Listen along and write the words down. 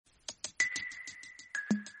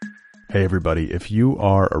Hey everybody, if you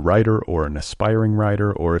are a writer or an aspiring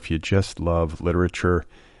writer, or if you just love literature,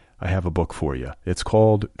 I have a book for you. It's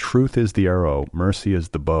called Truth is the Arrow, Mercy is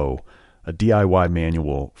the Bow, a DIY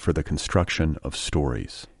manual for the construction of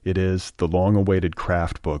stories. It is the long-awaited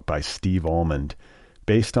craft book by Steve Almond,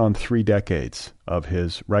 based on 3 decades of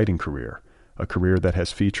his writing career, a career that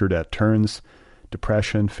has featured at turns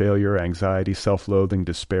depression, failure, anxiety, self-loathing,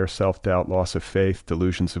 despair, self-doubt, loss of faith,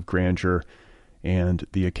 delusions of grandeur, and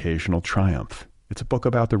the occasional triumph. It's a book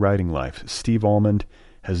about the writing life. Steve Almond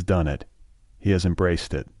has done it. He has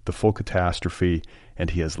embraced it, the full catastrophe, and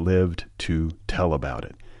he has lived to tell about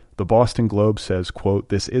it. The Boston Globe says, quote,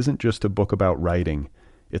 "This isn't just a book about writing,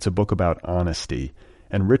 it's a book about honesty."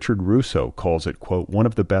 And Richard Russo calls it, quote, "one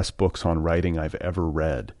of the best books on writing I've ever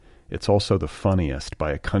read. It's also the funniest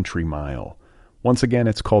by a country mile." Once again,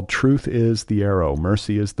 it's called Truth is the Arrow,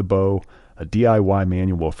 Mercy is the Bow, a DIY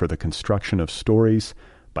manual for the construction of stories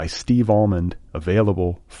by Steve Almond,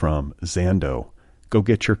 available from Zando. Go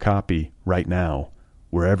get your copy right now,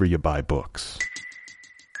 wherever you buy books.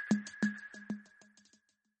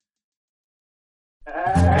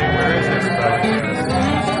 Okay.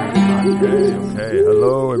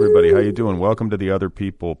 Hello, everybody. How you doing? Welcome to the Other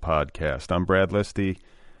People podcast. I'm Brad Listy.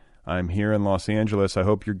 I'm here in Los Angeles. I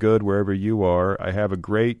hope you're good wherever you are. I have a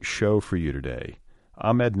great show for you today.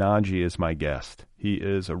 Ahmed Najee is my guest. He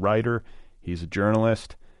is a writer, he's a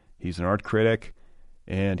journalist, he's an art critic,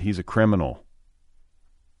 and he's a criminal.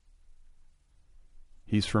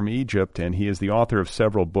 He's from Egypt, and he is the author of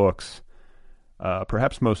several books,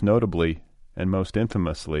 perhaps most notably and most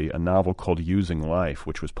infamously a novel called Using Life,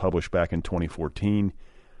 which was published back in 2014.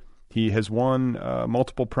 He has won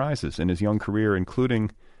multiple prizes in his young career, including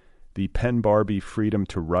the Penn Barbie Freedom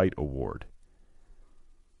to Write Award.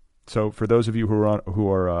 So for those of you who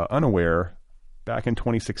are unaware, back in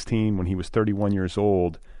 2016, when he was 31 years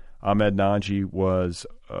old, Ahmed Najee was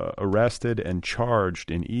arrested and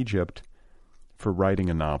charged in Egypt for writing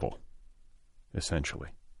a novel,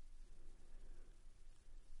 essentially.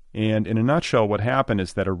 And in a nutshell, what happened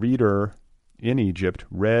is that a reader in Egypt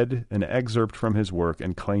read an excerpt from his work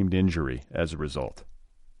and claimed injury as a result.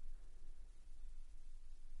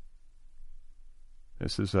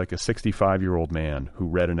 This is like a 65-year-old man who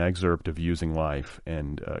read an excerpt of Using Life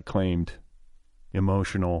and claimed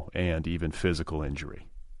emotional and even physical injury.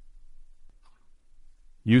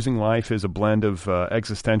 Using Life is a blend of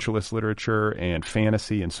existentialist literature and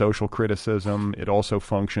fantasy and social criticism. It also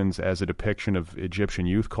functions as a depiction of Egyptian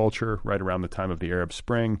youth culture right around the time of the Arab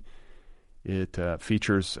Spring. It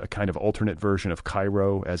features a kind of alternate version of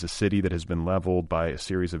Cairo as a city that has been leveled by a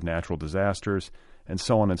series of natural disasters, and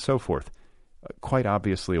so on and so forth. Quite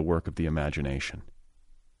obviously a work of the imagination.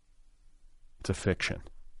 It's a fiction.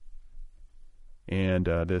 And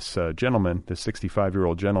this gentleman, this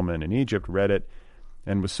 65-year-old gentleman in Egypt, read it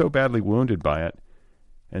and was so badly wounded by it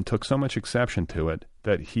and took so much exception to it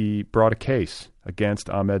that he brought a case against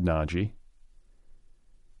Ahmed Najee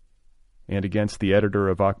and against the editor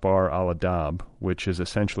of Akhbar al-Adab, which is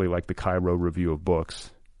essentially like the Cairo Review of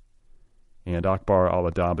Books. And Akhbar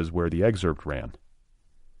al-Adab is where the excerpt ran.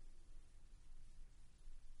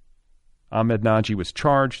 Ahmed Najee was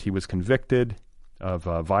charged, he was convicted of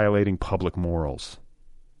violating public morals,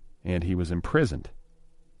 and he was imprisoned.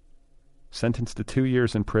 Sentenced to 2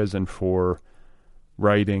 years in prison for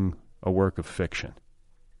writing a work of fiction.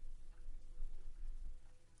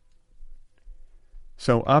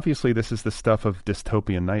 So obviously this is the stuff of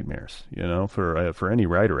dystopian nightmares, for any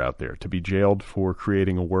writer out there, to be jailed for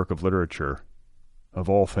creating a work of literature, of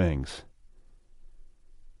all things,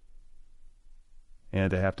 and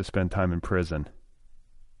to have to spend time in prison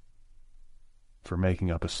for making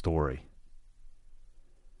up a story.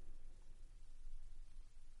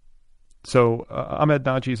 So Ahmed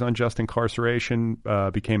Najee's unjust incarceration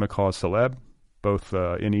became a cause célèbre, both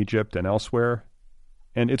in Egypt and elsewhere.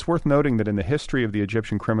 And it's worth noting that in the history of the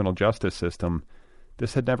Egyptian criminal justice system,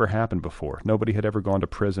 this had never happened before. Nobody had ever gone to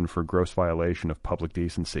prison for gross violation of public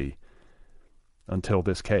decency until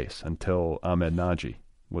this case, until Ahmed Najee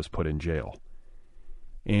was put in jail.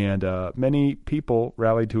 And many people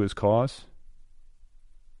rallied to his cause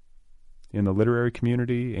in the literary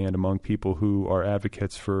community and among people who are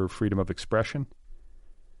advocates for freedom of expression.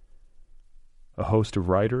 A host of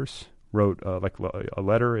writers wrote a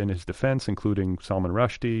letter in his defense, including Salman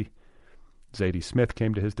Rushdie. Zadie Smith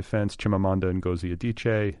came to his defense, Chimamanda Ngozi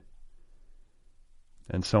Adichie,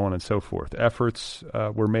 and so on and so forth. Efforts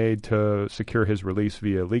were made to secure his release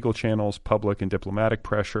via legal channels, public and diplomatic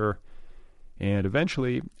pressure. And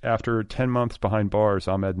eventually, after 10 months behind bars,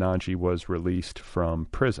 Ahmed Najee was released from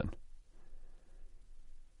prison.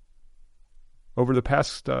 Over the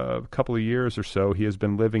past couple of years or so, he has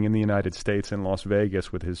been living in the United States in Las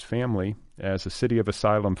Vegas with his family as a City of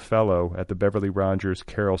Asylum Fellow at the Beverly Rogers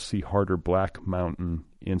Carol C. Harder Black Mountain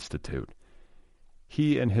Institute.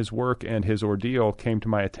 He and his work and his ordeal came to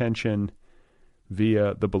my attention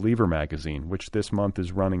via The Believer magazine, which this month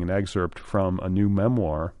is running an excerpt from a new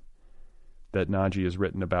memoir that Naji has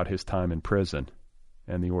written about his time in prison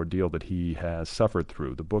and the ordeal that he has suffered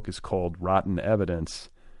through. The book is called Rotten Evidence,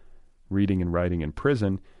 Reading and Writing in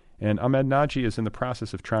Prison, and Ahmed Naji is in the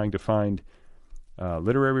process of trying to find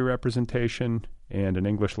literary representation and an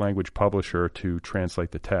English language publisher to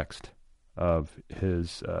translate the text of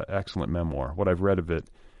his excellent memoir. What I've read of it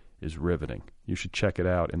is riveting. You should check it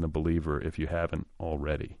out in The Believer if you haven't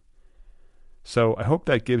already. So I hope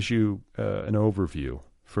that gives you an overview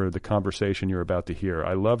for the conversation you're about to hear.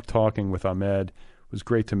 I loved talking with Ahmed. It was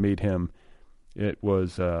great to meet him. It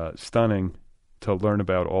was stunning to learn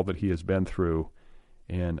about all that he has been through,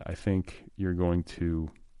 and I think you're going to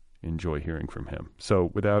enjoy hearing from him. So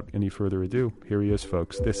without any further ado, here he is,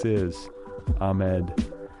 folks. This is Ahmed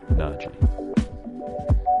Naji.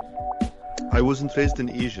 I wasn't raised in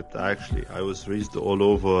Egypt, actually. I was raised all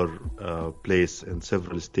over place in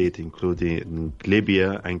several states, including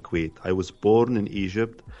Libya and Kuwait. I was born in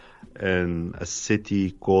Egypt in a city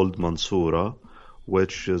called Mansoura,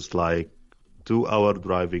 which is like 2-hour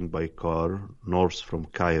driving by car north from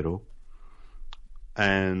Cairo.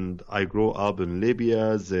 And I grew up in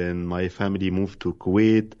Libya, then my family moved to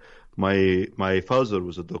Kuwait. My father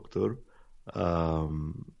was a doctor,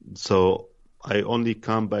 so I only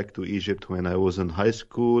come back to Egypt when I was in high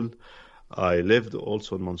school. I lived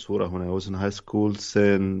also in Mansoura when I was in high school.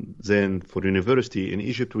 Then for university in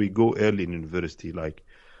Egypt, we go early in university. Like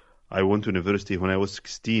I went to university when I was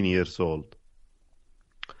 16 years old.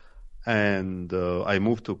 And I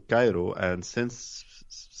moved to Cairo, and since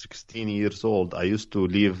 16 years old, I used to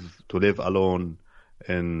live alone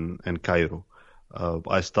in Cairo.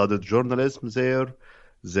 I studied journalism there.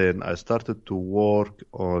 Then I started to work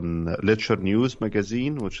on Lecture News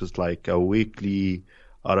magazine, which is like a weekly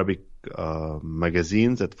Arabic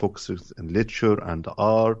magazine that focuses on literature and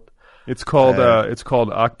art. It's called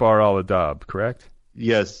Akhbar al-Adab, correct?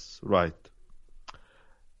 Yes, right.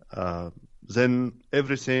 Then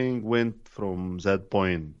everything went from that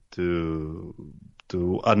point to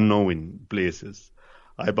unknown places.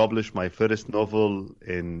 I published my first novel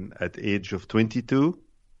at age of 22,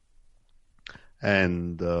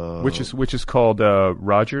 and which is called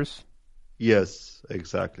Rogers. Yes,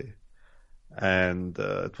 exactly. And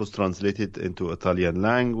it was translated into Italian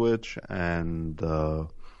language, and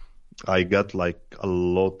I got like a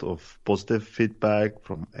lot of positive feedback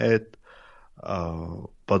from it.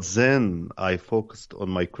 But then I focused on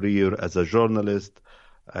my career as a journalist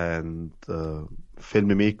and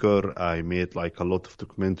filmmaker. I made like a lot of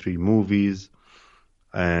documentary movies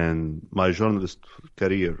and my journalist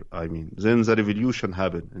career. Then the revolution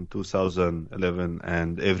happened in 2011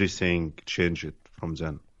 and everything changed from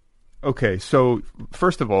then. Okay, so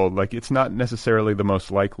first of all, like it's not necessarily the most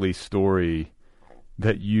likely story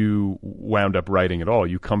that you wound up writing at all.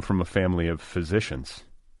 You come from a family of physicians.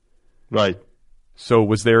 Right. So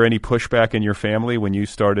was there any pushback in your family when you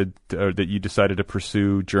started, that you decided to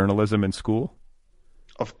pursue journalism in school?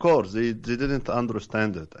 Of course, they didn't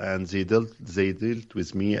understand it, and they dealt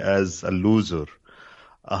with me as a loser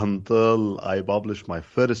until I published my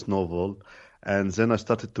first novel, and then I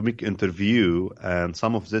started to make interview, and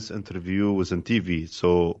some of this interview was on TV.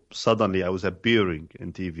 So suddenly I was appearing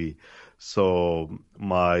in TV. So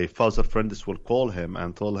my father friends will call him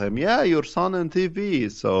and tell him, "Yeah, your son on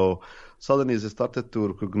TV." So suddenly they started to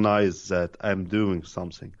recognize that I'm doing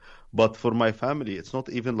something. But for my family, it's not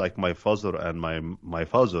even like my father and my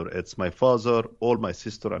father. It's my father, all my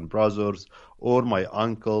sister and brothers, all my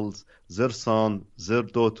uncles, their son, their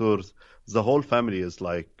daughters. The whole family is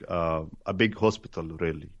like a big hospital,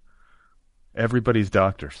 really. Everybody's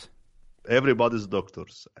doctors. Everybody's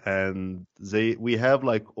doctors. And we have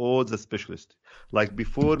like all the specialists. Like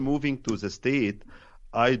before moving to the state,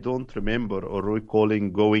 I don't remember or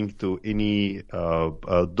recalling going to any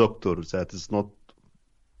doctor that is not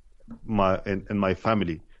in my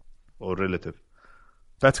family or relative.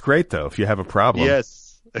 That's great, though, if you have a problem.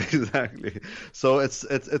 Yes, exactly. So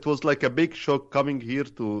it was like a big shock coming here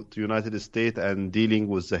to United States and dealing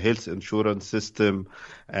with the health insurance system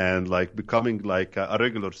and like becoming like a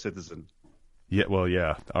regular citizen. Yeah, well,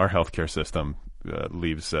 yeah, our healthcare system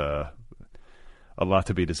leaves a lot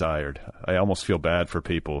to be desired. I almost feel bad for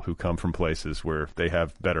people who come from places where they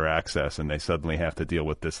have better access and they suddenly have to deal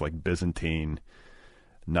with this like Byzantine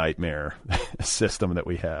nightmare system that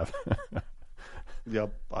we have.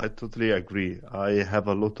 Yep, I totally agree. I have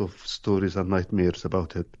a lot of stories and nightmares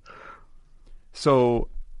about it. So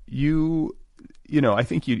you, I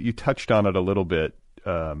think you touched on it a little bit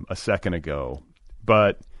a second ago,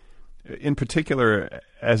 but in particular,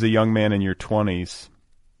 as a young man in your 20s,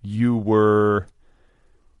 you were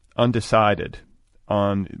undecided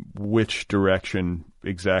on which direction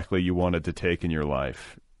exactly you wanted to take in your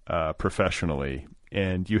life professionally.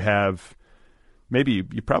 And you have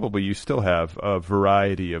you still have a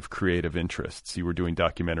variety of creative interests. You were doing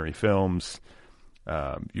documentary films.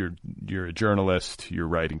 You're a journalist. You're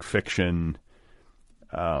writing fiction.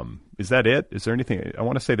 Is that it? Is there anything? I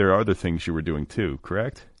want to say there are other things you were doing too.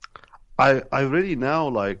 Correct? I really now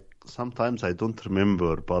like sometimes I don't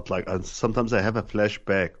remember, but like and sometimes I have a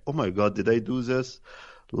flashback. Oh my God, did I do this?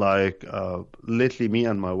 Like lately, me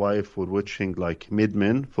and my wife were watching like Mad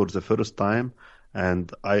Men for the first time,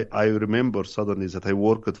 and I remember suddenly that I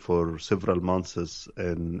worked for several months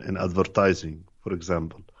in advertising, for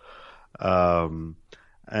example. Um,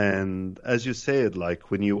 and as you said,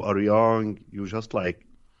 like when you are young, you just like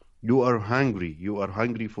you are hungry. You are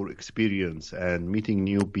hungry for experience and meeting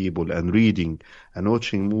new people and reading and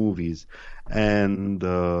watching movies and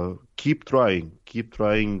keep trying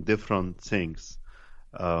different things.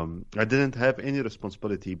 I didn't have any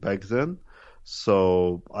responsibility back then,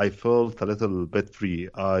 so I felt a little bit free.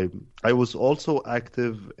 I was also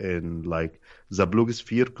active in like the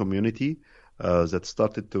blogosphere community that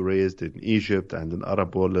started to raise in Egypt and in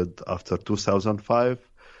Arab world after 2005.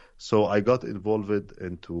 So I got involved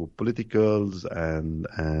into politicals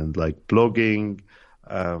and like blogging.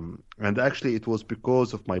 And actually, it was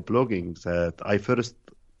because of my blogging that I first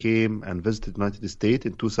came and visited United States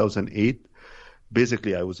in 2008.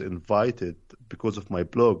 Basically, I was invited because of my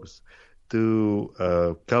blogs to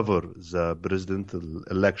cover the presidential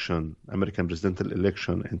election, American presidential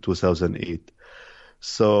election in 2008.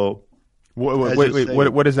 So, Wait, as wait, you wait. say,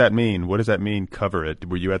 What does that mean? What does that mean? Cover it.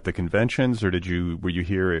 Were you at the conventions, or were you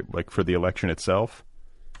here like for the election itself?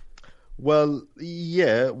 well,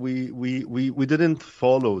 yeah, we didn't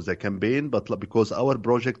follow the campaign, but because our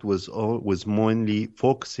project was mainly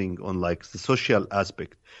focusing on like the social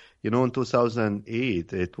aspect. You know, in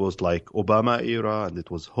 2008, it was like Obama era and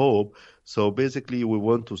it was Hope. So basically, we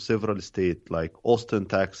went to several states like Austin,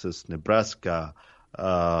 Texas, Nebraska,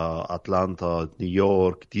 Atlanta, New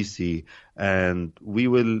York, DC, and we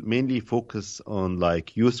will mainly focus on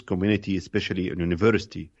like youth community, especially in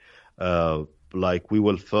university. Uh, like we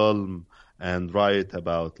will film and write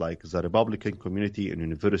about like the Republican community in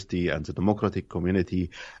university and the Democratic community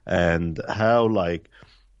and how like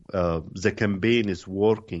the campaign is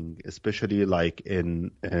working, especially like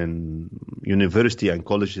in university and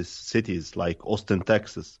colleges cities like Austin,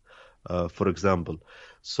 Texas, for example.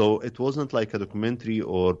 So it wasn't like a documentary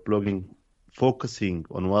or blogging focusing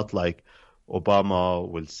on what like Obama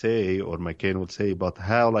will say or McCain will say, but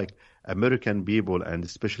how like American people and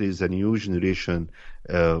especially the new generation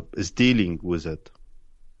is dealing with it.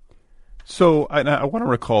 So I want to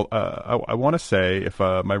recall. I want to say, if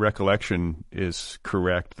my recollection is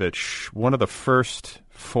correct, that one of the first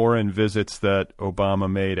foreign visits that Obama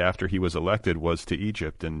made after he was elected was to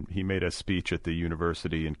Egypt, and he made a speech at the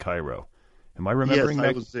university in Cairo. Am I Yes, remembering I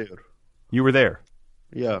that? was there. You were there.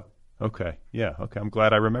 Yeah. Okay. Yeah. Okay. I'm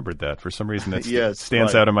glad I remembered that. For some reason, that Yes,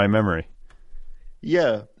 stands right. out in my memory.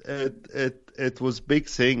 Yeah, it was big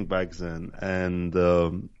thing back then, and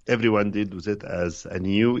everyone did with it as a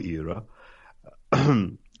new era.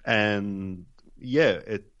 And yeah,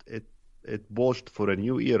 it pushed for a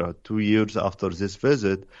new era 2 years after this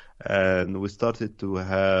visit, and we started to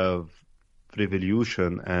have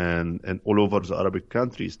revolution and all over the Arabic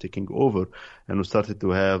countries taking over, and we started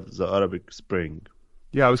to have the Arabic Spring.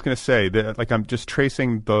 Yeah, I was going to say that. Like, I'm just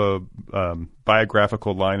tracing the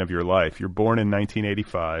biographical line of your life. You're born in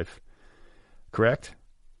 1985, correct?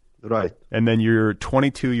 Right. And then you're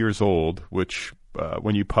 22 years old, which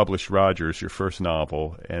when you published Rogers, your first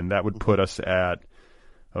novel, and that would put us at,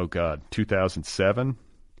 oh God, 2007.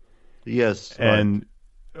 Yes, right. And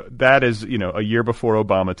that is, a year before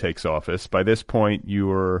Obama takes office. By this point,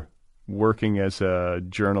 you're working as a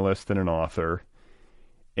journalist and an author,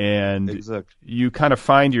 and Exactly. you kind of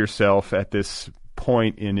find yourself at this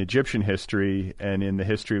point in Egyptian history and in the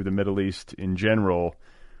history of the Middle East in general,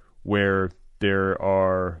 where there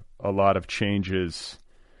are a lot of changes,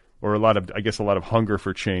 or a lot of hunger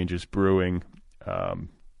for change is brewing,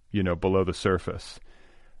 below the surface.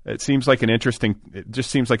 It just seems like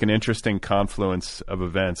an interesting confluence of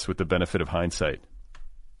events with the benefit of hindsight.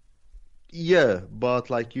 Yeah, but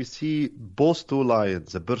like you see, both two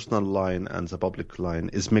lines, the personal line and the public line,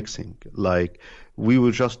 is mixing. Like we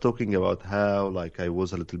were just talking about how like I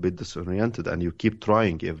was a little bit disoriented, and you keep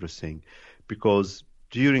trying everything, because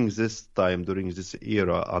during this time, during this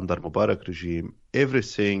era under Mubarak regime,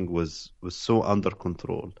 everything was so under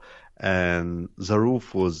control, and the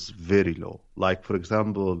roof was very low. Like for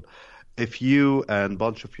example, if you and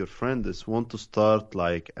bunch of your friends want to start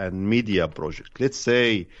like a media project, let's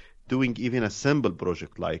say doing even a simple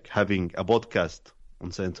project like having a podcast on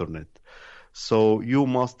the internet. So you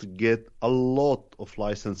must get a lot of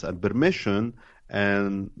license and permission,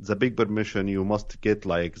 and the big permission you must get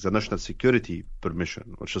like the national security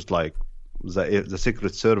permission, which is like the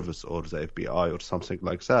Secret Service or the FBI or something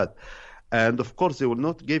like that. And of course, they will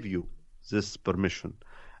not give you this permission.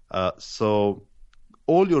 So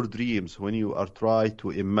all your dreams, when you are trying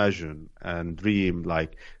to imagine and dream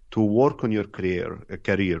like to work on your career,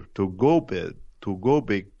 to go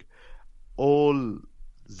big, all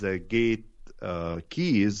the gate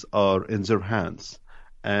keys are in their hands,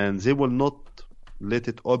 and they will not let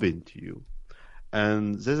it open to you.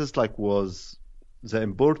 And this is like was the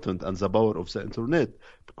important and the power of the internet,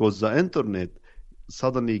 because the internet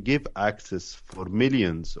suddenly gave access for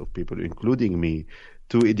millions of people, including me,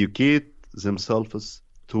 to educate themselves,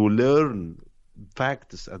 to learn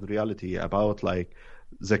facts and reality about like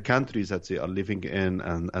the countries that they are living in,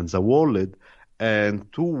 and the world,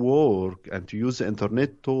 and to work and to use the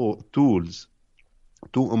internet tools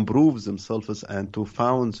to improve themselves and to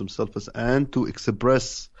found themselves and to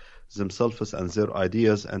express themselves and their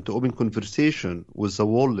ideas and to open conversation with the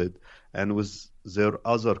world and with their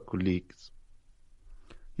other colleagues.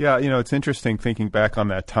 Yeah, it's interesting thinking back on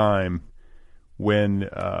that time when,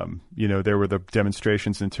 there were the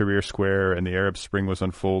demonstrations in Tahrir Square and the Arab Spring was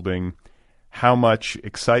unfolding, how much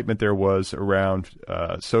excitement there was around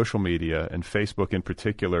social media and Facebook in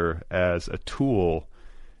particular as a tool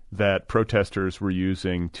that protesters were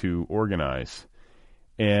using to organize.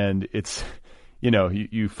 And it's,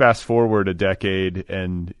 you fast forward a decade,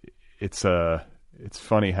 and it's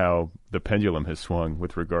funny how the pendulum has swung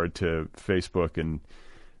with regard to Facebook and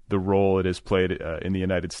the role it has played in the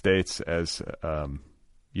United States as, a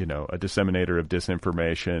disseminator of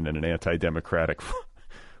disinformation and an anti-democratic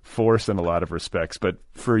force in a lot of respects. But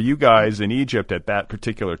for you guys in Egypt at that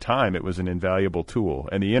particular time, it was an invaluable tool.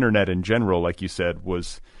 And the internet in general, like you said,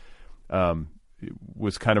 was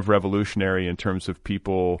kind of revolutionary in terms of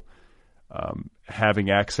people having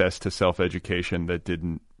access to self-education that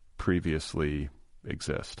didn't previously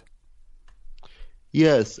exist.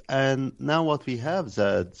 Yes, and now what we have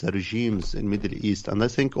the regimes in Middle East, and I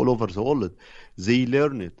think all over the world, they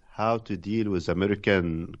learned how to deal with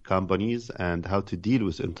American companies and how to deal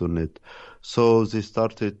with internet. So they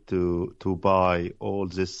started to buy all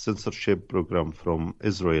this censorship program from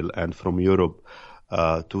Israel and from Europe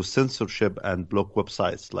to censorship and block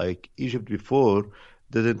websites. Like Egypt before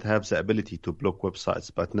didn't have the ability to block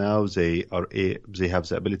websites, but now they have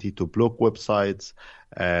the ability to block websites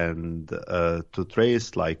and to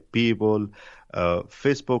trace like people.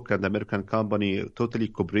 Facebook and American company totally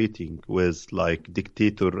cooperating with like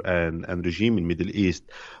dictator and regime in Middle East.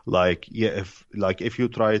 Like if you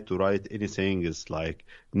try to write anything is like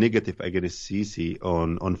negative against Sisi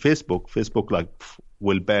on Facebook like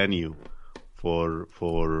will ban you for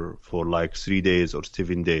like 3 days or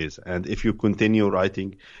 7 days. And if you continue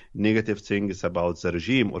writing negative things about the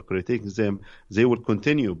regime or critiquing them, they will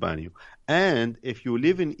continue ban you. And if you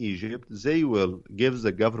live in Egypt, they will give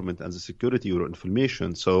the government and the security your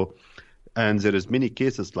information. So, and there is many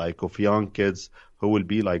cases like of young kids who will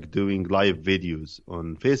be like doing live videos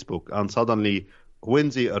on Facebook, and suddenly when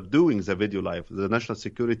they are doing the video live, the national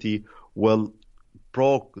security will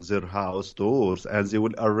broke their house doors and they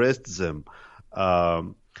will arrest them.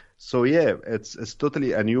 So yeah, it's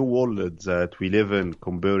totally a new world that we live in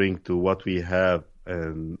comparing to what we have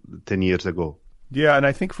 10 years ago. Yeah, and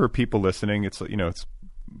I think for people listening,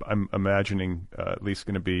 I'm imagining at least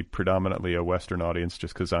going to be predominantly a Western audience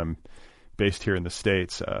just because I'm based here in the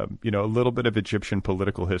States. A little bit of Egyptian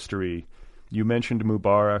political history. You mentioned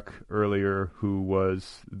Mubarak earlier, who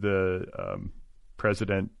was the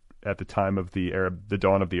president at the time of the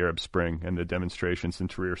dawn of the Arab Spring and the demonstrations in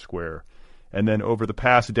Tahrir Square. And then over the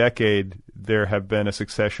past decade, there have been a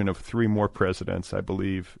succession of 3 more presidents, I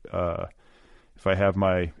believe, if I have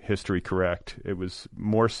my history correct. It was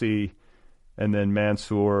Morsi, and then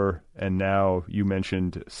Mansour, and now you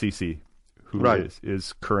mentioned Sisi, who right.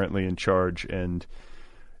 is currently in charge and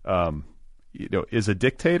is a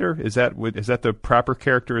dictator. Is that the proper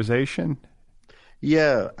characterization?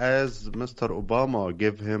 Yeah, as Mr. Obama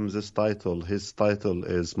gave him this title, his title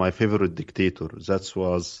is my favorite dictator. That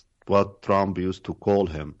was what Trump used to call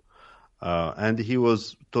him. And he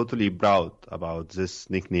was totally proud about this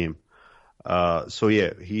nickname. So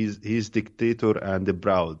yeah, he's dictator and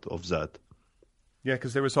proud of that. Yeah,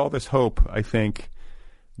 because there was all this hope, I think,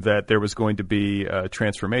 that there was going to be a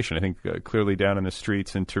transformation. I think clearly down in the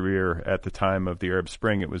streets in Tahrir at the time of the Arab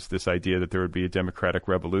Spring, it was this idea that there would be a democratic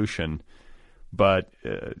revolution. But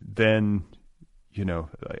then, you know,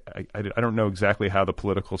 I don't know exactly how the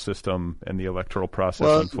political system and the electoral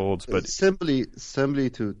process unfolds. But simply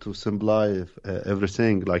to simplify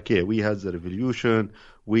everything, like, yeah, we had the revolution,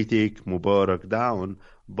 we take Mubarak down,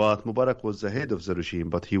 but Mubarak was the head of the regime,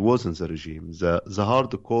 but he wasn't the regime. The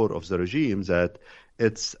hardcore of the regime that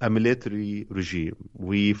it's a military regime.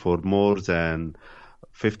 We, for more than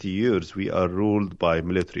 50 years, we are ruled by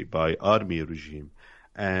military, by army regime.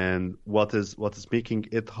 And what is making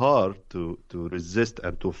it hard to resist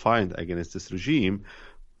and to fight against this regime,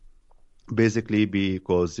 basically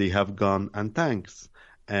because they have gun and tanks,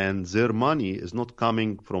 and their money is not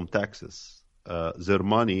coming from taxes. Their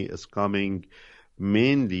money is coming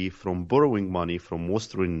mainly from borrowing money from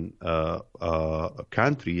Western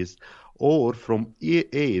countries or from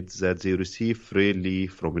aids that they receive freely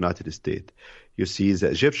from United States. You see, the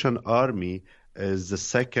Egyptian army is the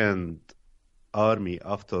second army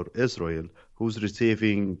after Israel who's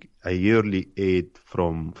receiving a yearly aid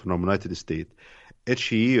from United States. Each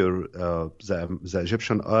year, the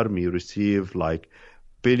Egyptian army receive like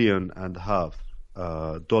 $1.5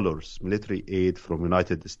 billion military aid from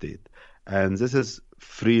United States, and this is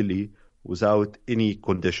freely without any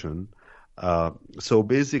condition. So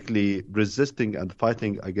basically, resisting and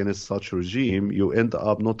fighting against such regime, you end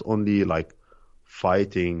up not only like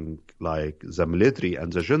fighting like the military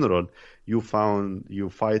and the general, you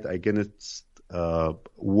fight against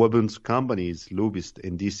weapons companies, lobbyists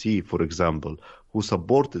in DC, for example, who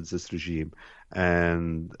supported this regime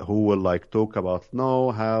and who will like talk about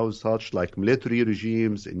how such like military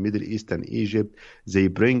regimes in Middle East and Egypt, they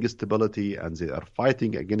bring stability and they are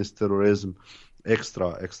fighting against terrorism,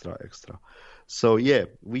 extra. So yeah,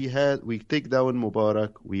 we take down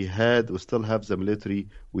Mubarak. We still have the military.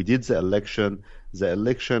 We did the election.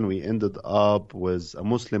 We ended up with a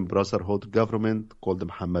Muslim Brotherhood government called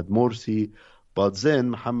Mohammed Morsi. But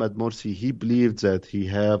then Mohammed Morsi, he believed that he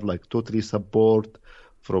have like totally support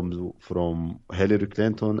from Hillary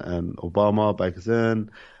Clinton and Obama back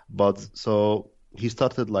then. But so he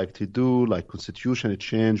started like to do like constitutional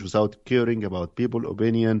change without caring about people's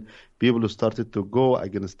opinion. People started to go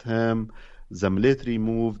against him. The military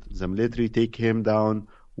moved. The military take him down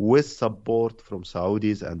with support from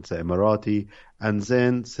Saudis and the Emirati. And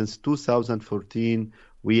then since 2014,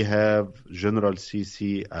 we have General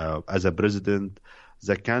Sisi as a president.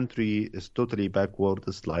 The country is totally backward.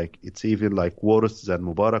 It's even like worse than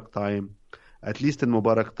Mubarak time. At least in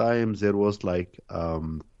Mubarak time, there was like a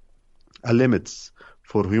limits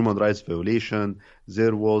for human rights violation.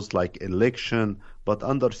 There was like election, but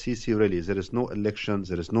under Sisi, really, there is no election.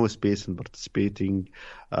 There is no space in participating.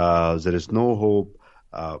 There is no hope.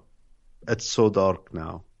 It's so dark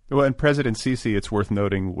now. Well, and President Sisi, it's worth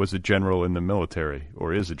noting, was a general in the military,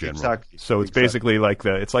 or is a general. Exactly. So it's basically like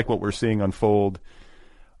it's like what we're seeing unfold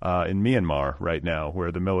in Myanmar right now,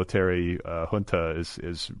 where the military junta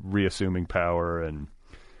is reassuming power, and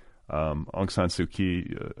Aung San Suu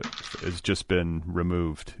Kyi has just been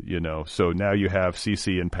removed. So now you have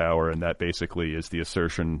Sisi in power, and that basically is the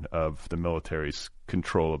assertion of the military's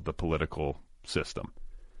control of the political system.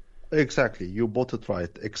 Exactly, you bought it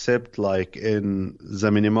right. Except like in the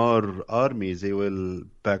Myanmar army, they will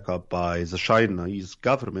back up by the Chinese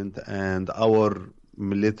government, and our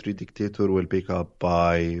military dictator will back up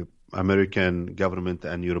by American government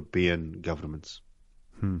and European governments.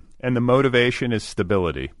 And the motivation is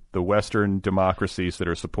stability. The Western democracies that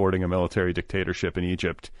are supporting a military dictatorship in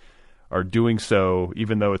Egypt are doing so,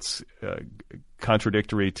 even though it's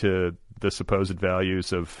contradictory to the supposed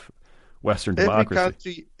values of Western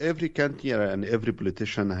democracy. Every country and every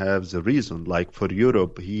politician has the reason. Like for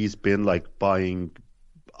Europe, he's been like buying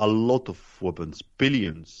a lot of weapons,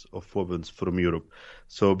 billions of weapons from Europe.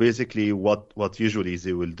 So basically what usually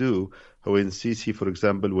they will do, when Sisi, for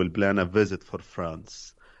example, will plan a visit for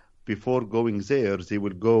France, before going there, they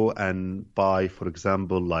will go and buy, for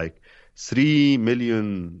example, like $3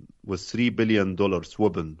 billion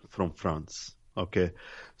weapon from France. Okay.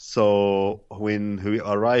 So when we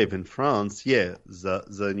arrive in France,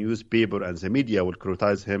 the newspaper and the media will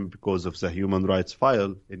criticize him because of the human rights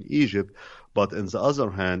file in Egypt. But on the other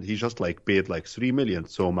hand, he just like paid like $3 million.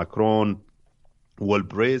 So Macron will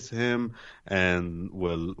praise him and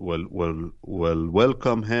will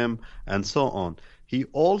welcome him and so on. He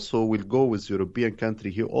also will go with European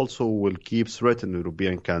country. He also will keep threatening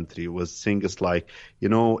European country with things like,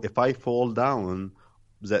 if I fall down,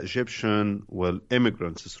 the Egyptian will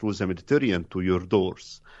immigrants through the Mediterranean to your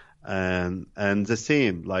doors. And the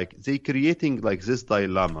same, like they creating like this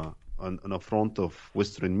dilemma on front of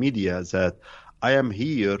Western media that I am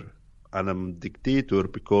here and I'm dictator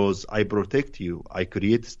because I protect you. I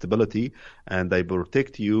create stability and I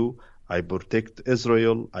protect you. I protect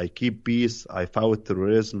Israel. I keep peace. I fight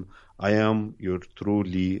terrorism. I am your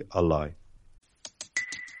truly ally.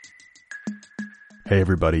 Hey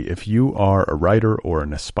everybody, if you are a writer or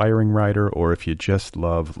an aspiring writer, or if you just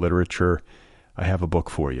love literature, I have a book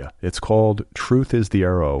for you. It's called Truth is the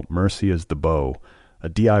Arrow, Mercy is the Bow, a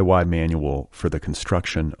DIY manual for the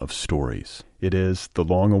construction of stories. It is the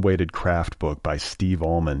long-awaited craft book by Steve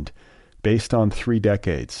Almond, based on 3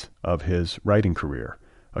 decades of his writing career,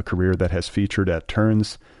 a career that has featured at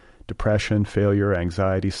turns depression, failure,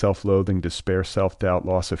 anxiety, self-loathing, despair, self-doubt,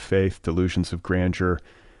 loss of faith, delusions of grandeur,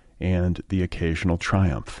 and the occasional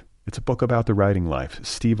triumph. It's a book about the writing life.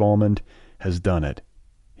 Steve Almond has done it.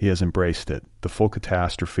 He has embraced it, the full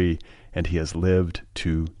catastrophe, and he has lived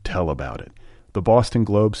to tell about it. The Boston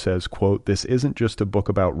Globe says, quote, "This isn't just a book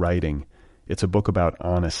about writing, it's a book about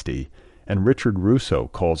honesty." And Richard Russo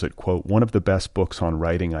calls it, quote, "one of the best books on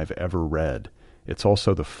writing I've ever read. It's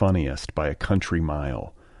also the funniest by a country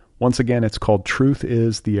mile." Once again, it's called Truth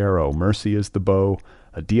is the Arrow, Mercy is the Bow,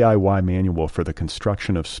 a DIY manual for the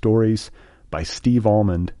construction of stories by Steve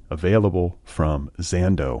Almond, available from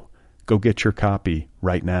Zando. Go get your copy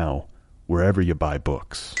right now, wherever you buy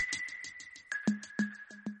books.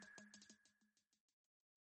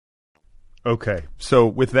 Okay, so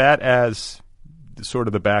with that as sort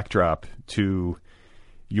of the backdrop to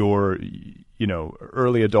your,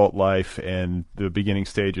 early adult life and the beginning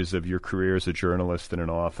stages of your career as a journalist and an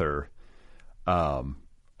author,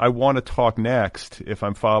 I want to talk next, if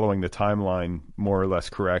I'm following the timeline more or less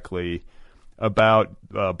correctly, about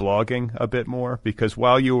blogging a bit more, because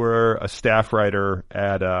while you were a staff writer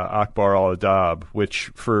at Akhbar Al-Adab,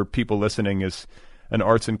 which for people listening is an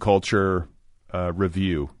arts and culture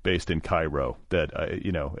review based in Cairo that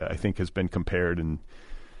I think has been compared in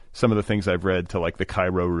some of the things I've read to like the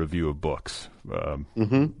Cairo Review of Books,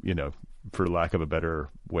 for lack of a better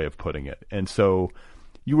way of putting it. And so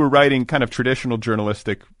you were writing kind of traditional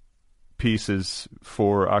journalistic pieces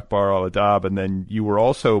for Akhbar Al-Adab, and then you were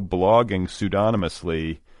also blogging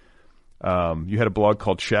pseudonymously. You had a blog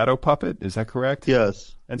called Shadow Puppet, is that correct?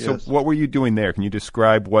 Yes. And so what were you doing there? Can you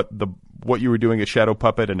describe what you were doing at Shadow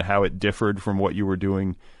Puppet and how it differed from what you were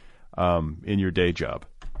doing in your day job?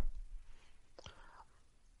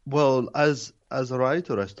 Well, as a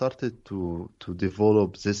writer, I started to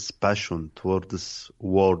develop this passion towards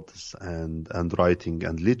words and writing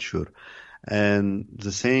and literature. And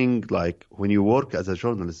the saying, like, when you work as a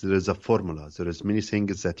journalist, there is a formula. There is many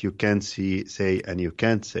things that you can say and you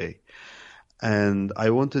can't say. And I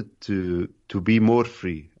wanted to be more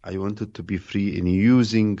free. I wanted to be free in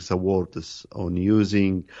using the words, on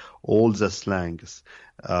using all the slangs,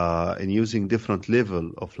 and using different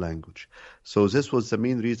level of language. So this was the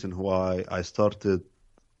main reason why I started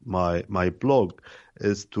my blog,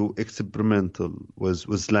 is to experimental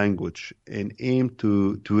with language and aim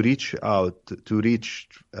to reach out, to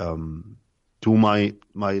my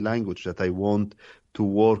language that I want to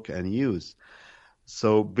work and use.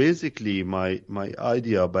 So basically, my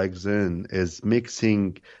idea back then is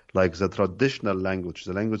mixing like the traditional language,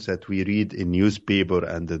 the language that we read in newspaper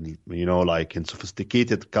and in, like in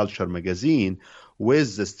sophisticated culture magazine,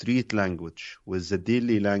 with the street language, with the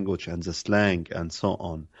daily language and the slang and so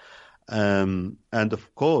on. And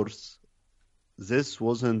of course, this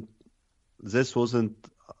wasn't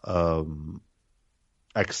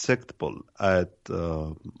acceptable at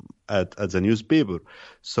the newspaper.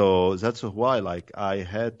 So that's why, like, I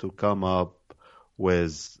had to come up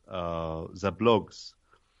with the blogs.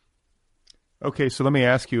 Okay, so let me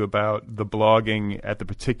ask you about the blogging at the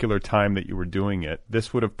particular time that you were doing it.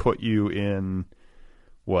 This would have put you in,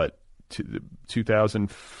 what,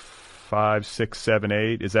 2005, 6, 7,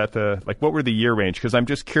 8? Is that what were the year range? Because I'm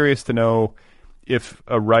just curious to know if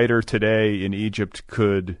a writer today in Egypt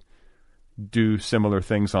could do similar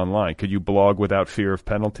things online. Could you blog without fear of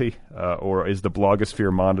penalty? Or is the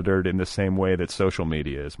blogosphere monitored in the same way that social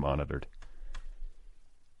media is monitored?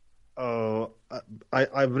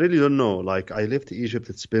 I really don't know. Like, I left Egypt,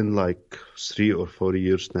 it's been like 3 or 4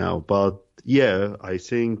 years now. But yeah, I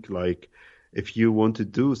think like if you want to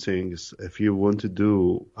do things, if you want to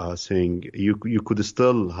do a thing, you could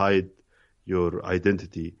still hide your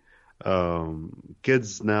identity.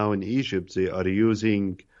 Kids now in Egypt, they are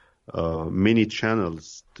using many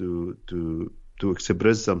channels to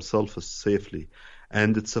express themselves safely.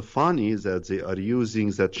 And it's funny that they are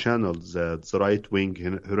using that channel that the right wing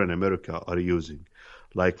here in America are using.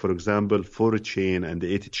 Like, for example, 4chan and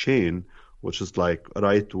 8chan, which is like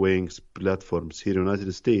right wing platforms here in the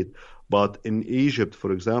United States. But in Egypt,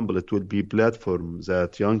 for example, it will be platforms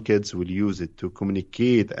that young kids will use it to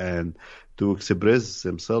communicate and to express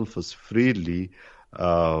themselves freely,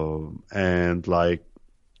 and like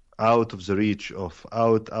out of the reach of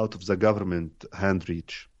out of the government hand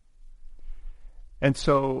reach. And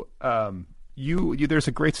so you there's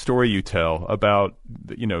a great story you tell about,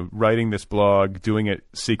 you know, writing this blog, doing it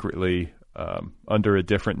secretly under a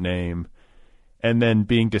different name, and then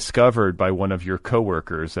being discovered by one of your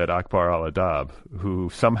coworkers at Akbar Al-Adab, who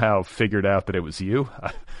somehow figured out that it was you.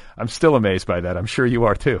 I'm still amazed by that. I'm sure you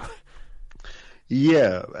are too.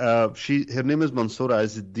 Yeah, her name is Mansoura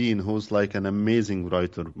Azzeddin, who's like an amazing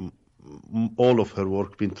writer. All of her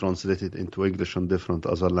work been translated into English and different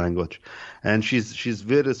other language, and she's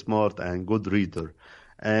very smart and good reader.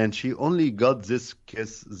 And she only got this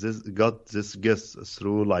guess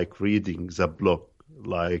through like reading the blog.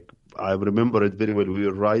 Like, I remember it very well. We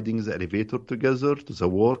were riding the elevator together to the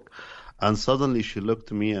work, and suddenly she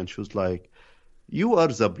looked at me and she was like, "You are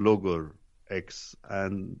the blogger X."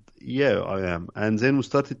 And yeah, I am. And then we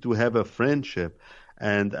started to have a friendship.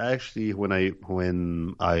 And actually, when I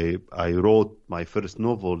wrote my first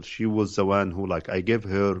novel, she was the one who, like, I gave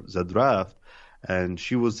her the draft, and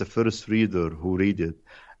she was the first reader who read it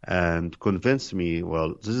and convinced me,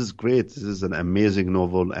 well, this is great. This is an amazing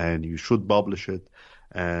novel, and you should publish it.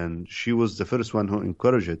 And she was the first one who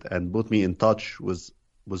encouraged it and put me in touch with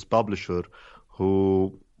publisher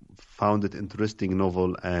who found it interesting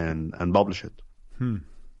novel and published it.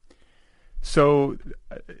 So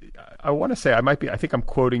I want to say, I think I'm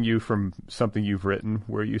quoting you from something you've written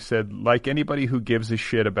where you said, like anybody who gives a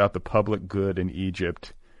shit about the public good in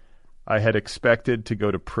Egypt, I had expected to go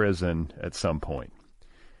to prison at some point.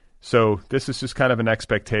 So this is just kind of an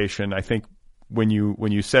expectation. I think when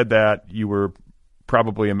you said that, you were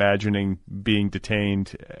probably imagining being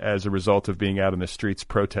detained as a result of being out in the streets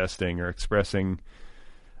protesting or expressing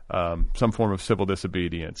some form of civil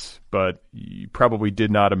disobedience, but you probably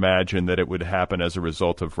did not imagine that it would happen as a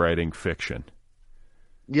result of writing fiction.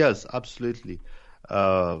 Yes, absolutely.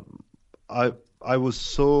 I was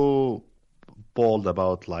so bold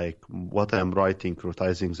about like what I'm writing,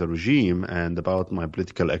 criticizing the regime and about my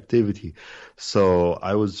political activity. So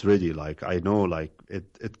I was ready. Like, I know, like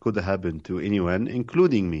it could happen to anyone,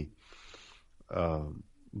 including me.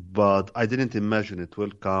 But I didn't imagine it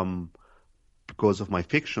will come because of my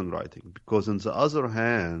fiction writing. Because on the other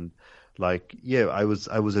hand, like, yeah, I was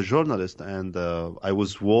a journalist, and I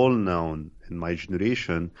was well known in my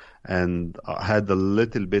generation, and I had a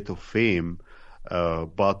little bit of fame.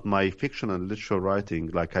 But my fiction and literature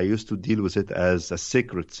writing, like, I used to deal with it as a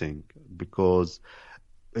secret thing because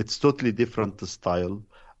it's totally different style.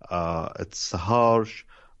 It's harsh.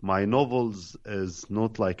 My novels is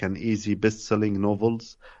not like an easy best-selling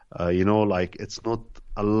novels. Like, it's not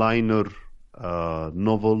a liner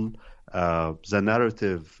novel. The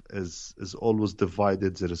narrative is always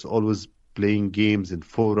divided. There is always playing games in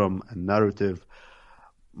forum and narrative.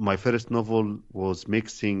 My first novel was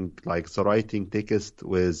mixing like the writing text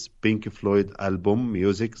with Pink Floyd album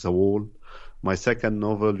music, The Wall. My second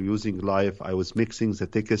novel, Using Life, I was mixing the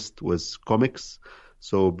text with comics.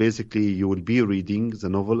 So basically you will be reading the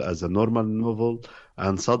novel as a normal novel,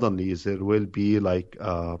 and suddenly there will be like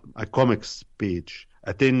a comics page,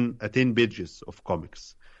 a 10 pages of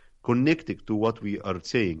comics connected to what we are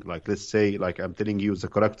saying. Like, let's say, like, I'm telling you the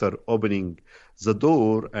character opening the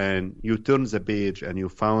door, and you turn the page and you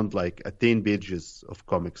found like 10 pages of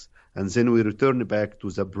comics, and then we return back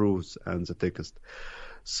to the prose and the text.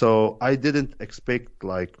 So I didn't expect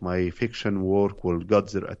like my fiction work will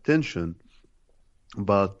get their attention,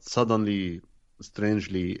 but suddenly,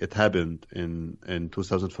 strangely, it happened in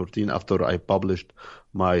 2014 after I published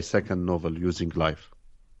my second novel, Using Life.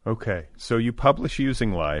 Okay, so you publish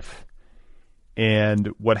Using Life, and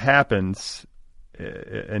what happens,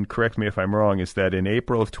 and correct me if I'm wrong, is that in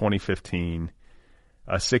April of 2015,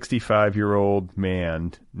 a 65-year-old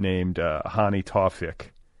man named Hani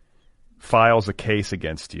Tawfik files a case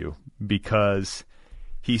against you because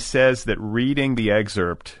he says that reading the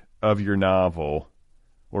excerpt of your novel,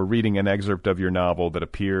 or reading an excerpt of your novel that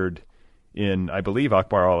appeared in, I believe,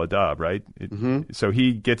 Akbar Al-Adab, right? So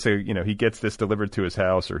he gets this delivered to his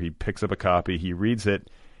house, or he picks up a copy, he reads it,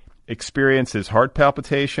 experiences heart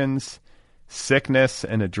palpitations, sickness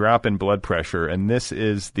and a drop in blood pressure, and this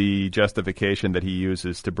is the justification that he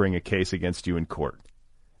uses to bring a case against you in court.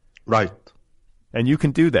 Right. And you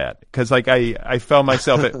can do that because, like, I felt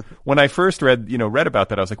myself when I first read about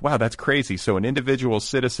that, I was like, wow, that's crazy. So an individual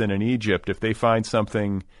citizen in Egypt, if they find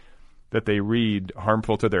something that they read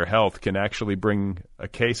harmful to their health, can actually bring a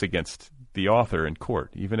case against the author in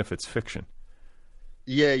court, even if it's fiction.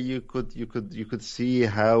 Yeah, you could see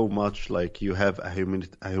how much like you have a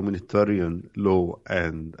humanitarian law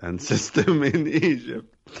and system in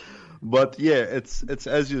Egypt. But yeah, it's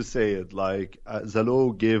as you say it, like the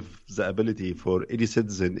law gives the ability for any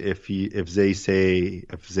citizen, if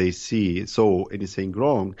they saw anything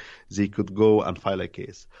wrong, they could go and file a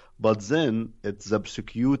case. But then it's the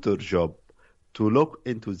prosecutor job to look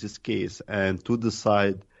into this case and to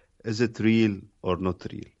decide, is it real or not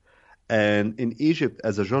real? And in Egypt,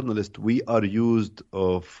 as a journalist, we are used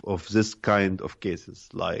of this kind of cases.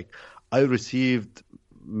 Like, I received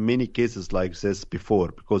many cases like this before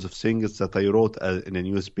because of things that I wrote in the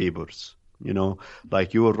newspapers.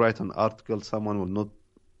 Like you will write an article, someone will not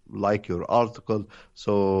like your article,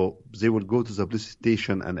 so they will go to the police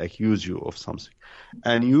station and accuse you of something.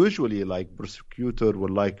 And usually, like, prosecutor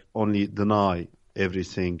will like only deny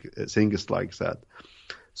everything, things like that.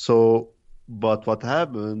 So, but what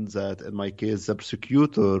happened that in my case, the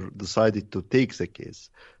prosecutor decided to take the case.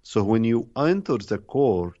 So when you enter the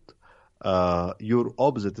court, your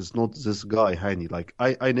opposite is not this guy, Hani. Like,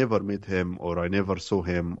 I never met him or I never saw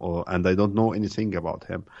him and I don't know anything about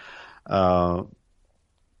him.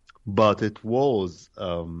 But it was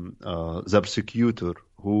the prosecutor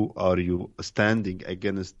who are you standing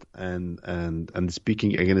against and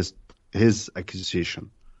speaking against his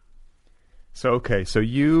accusation. So, okay, so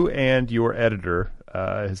you and your editor,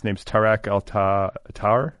 his name's Tarek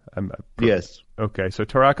Al-Attar? Yes. Okay, so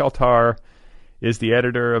Tarek Al-Attar is the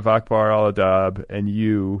editor of Akhbar Al-Adab, and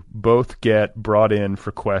you both get brought in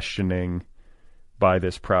for questioning by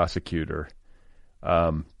this prosecutor.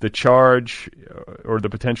 The charge, or the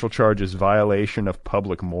potential charge, is violation of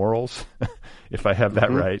public morals, if I have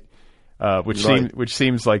that right, which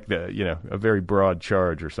seems like a very broad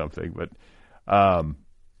charge or something. But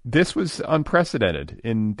this was unprecedented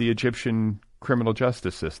in the Egyptian criminal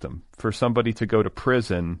justice system for somebody to go to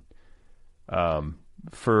prison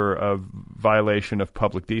for a violation of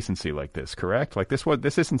public decency like this, correct? Like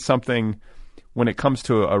this isn't something, when it comes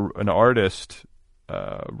to an artist,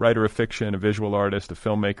 writer of fiction, a visual artist, a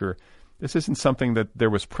filmmaker, this isn't something that there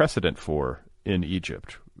was precedent for in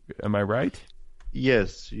Egypt. Am I right?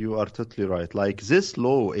 Yes, you are totally right. Like, this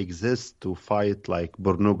law exists to fight like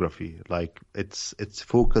pornography. Like, it's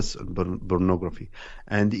focused on pornography.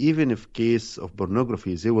 And even if case of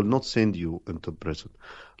pornography, they will not send you into prison.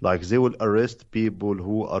 Like, they will arrest people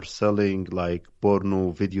who are selling like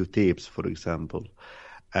porno videotapes, for example.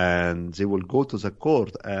 And they will go to the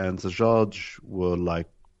court and the judge will like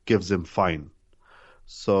give them fine.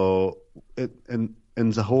 So in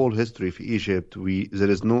the whole history of Egypt, there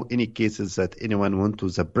is no any cases that anyone went to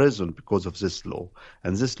the prison because of this law,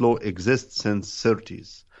 and this law exists since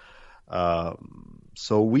 30s.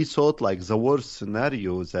 So we thought like the worst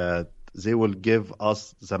scenario that they will give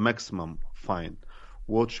us the maximum fine,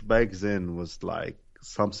 which back then was like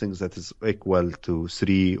something that is equal to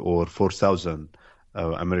 3,000 or 4,000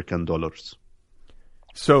 American dollars.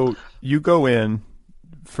 So you go in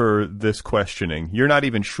for this questioning. You're not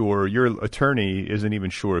even sure, your attorney isn't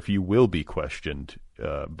even sure if you will be questioned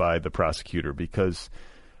by the prosecutor, because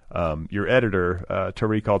your editor,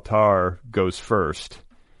 Tarek Al-Attar, goes first.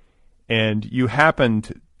 And you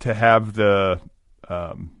happened to have the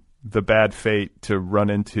bad fate to run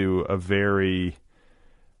into a very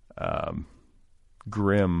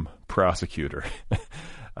grim prosecutor.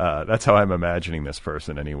 That's how I'm imagining this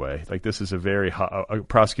person anyway. Like, this is a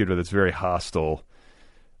prosecutor that's very hostile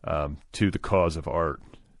to the cause of art,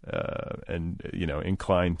 and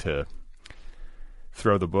inclined to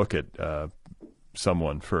throw the book at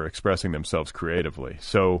someone for expressing themselves creatively.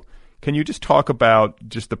 So can you just talk about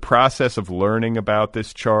just the process of learning about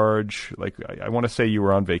this charge? Like, I want to say you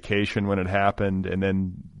were on vacation when it happened, and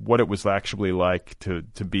then what it was actually like to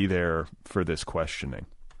be there for this questioning.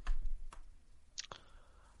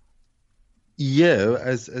 Yeah,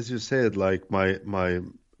 as you said, like my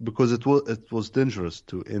because it was dangerous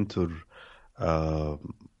to enter the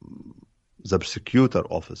prosecutor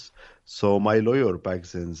office. So my lawyer back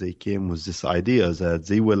then, they came with this idea that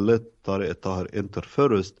they will let Tarek Al-Attar enter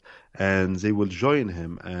first, and they will join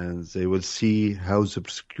him, and they will see how the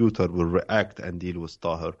prosecutor will react and deal with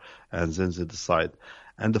Tahir, and then they decide.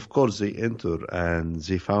 And of course, they enter, and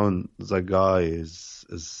they found the guy is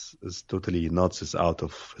totally nuts, is out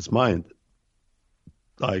of his mind.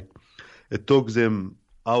 Like it took them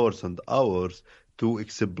hours and hours to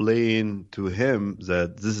explain to him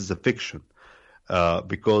that this is a fiction,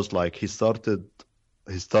 because like he started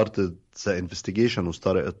the investigation with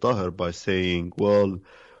Tariq al-Tahir by saying, well,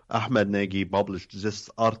 Ahmed Nagy published this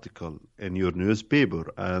article in your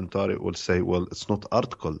newspaper, and Tariq will say, well, it's not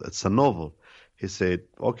article, it's a novel. He said,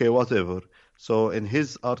 okay, whatever. So in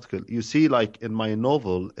his article, you see, like in my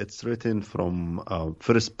novel, it's written from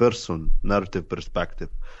first person narrative perspective.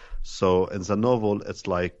 So in the novel, it's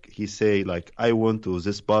like he say, like, I went to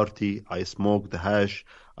this party, I smoked the hash,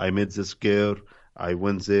 I met this girl, I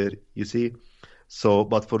went there. You see. So,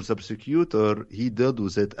 but for the prosecutor, he dealt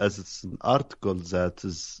with it as it's an article that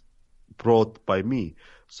is brought by me.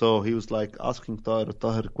 So he was like asking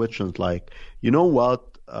Tahir questions like, you know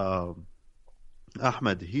what?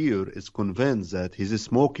 Ahmed here is convinced that he's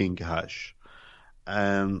smoking hash.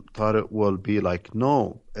 And Tariq will be like,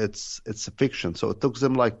 no, it's a fiction. So it took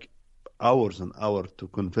them like hours and hours to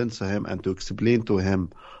convince him and to explain to him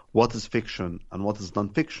what is fiction and what is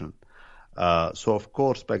non-fiction. So of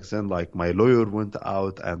course back then, like my lawyer went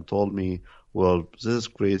out and told me, well, this is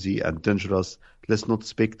crazy and dangerous. Let's not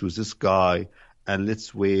speak to this guy and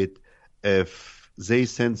let's wait. If they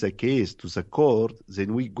send the case to the court,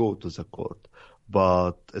 then we go to the court.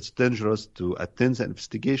 But it's dangerous to attend the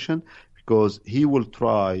investigation because he will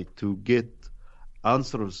try to get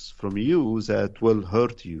answers from you that will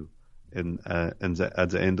hurt you at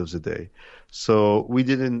the end of the day. So we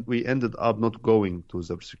ended up not going to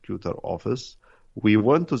the prosecutor office. We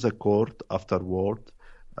went to the court afterward.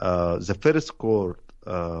 The first court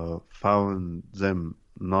found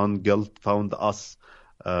us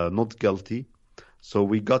not guilty. So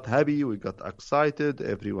we got happy, we got excited,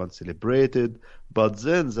 everyone celebrated. But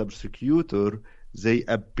then the prosecutor, they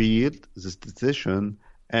appealed this decision,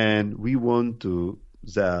 and we went to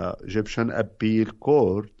the Egyptian Appeal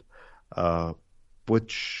Court,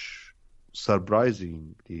 which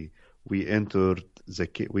surprisingly we entered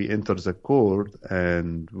the court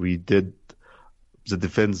and we did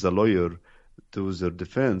the lawyer do their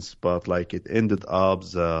defense, but like it ended up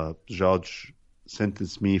the judge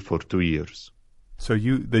sentenced me for 2 years. So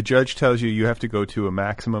the judge tells you have to go to a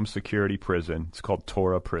maximum security prison. It's called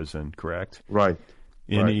Tora prison, correct? Right.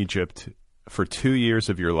 In Egypt for 2 years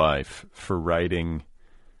of your life for writing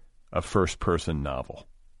a first-person novel.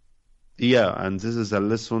 Yeah, and this is a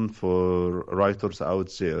lesson for writers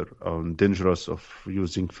out there on dangerous of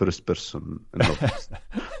using first-person novels.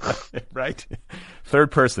 Right.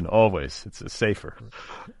 Third person, always. It's safer.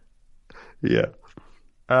 Yeah.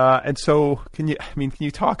 And so can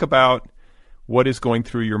you talk about what is going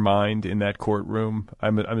through your mind in that courtroom?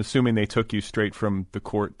 I'm assuming they took you straight from the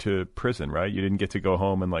court to prison, right? You didn't get to go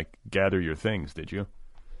home and like gather your things, did you?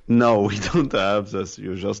 No, we don't have this.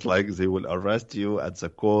 You just like they will arrest you at the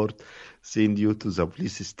court, send you to the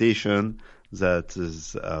police station. That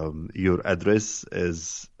is your address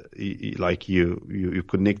is like you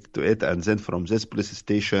connect to it, and then from this police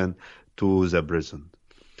station to the prison.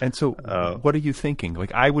 And so what are you thinking?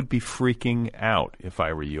 Like, I would be freaking out if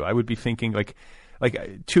I were you. I would be thinking like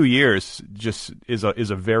 2 years just is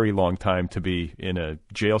a very long time to be in a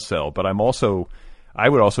jail cell. But I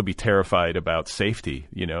would also be terrified about safety.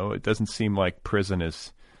 You know, it doesn't seem like prison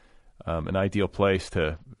is an ideal place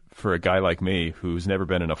for a guy like me who's never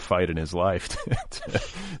been in a fight in his life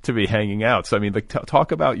to be hanging out. So I mean, like,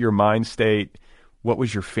 talk about your mind state. What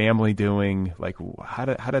was your family doing? Like, how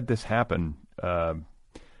did this happen?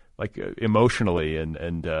 Like emotionally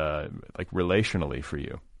and like relationally for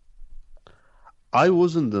you? I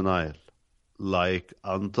was in denial, like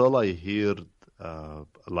until I heard,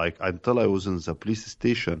 until I was in the police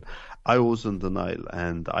station, I was in denial,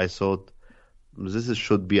 and I thought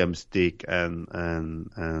should be a mistake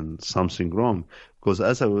and something wrong. Because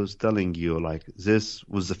as I was telling you, like this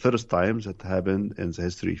was the first time that happened in the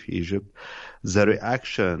history of Egypt. The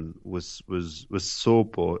reaction was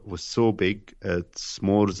so big. It's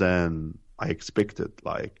more than I expected.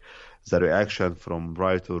 Like the reaction from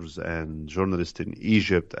writers and journalists in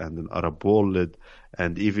Egypt and in Arab world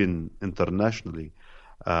and even internationally.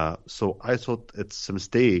 So I thought it's a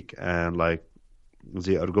mistake, and like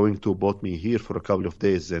they are going to put me here for a couple of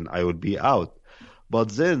days, and I will be out. But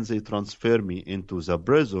then they transfer me into the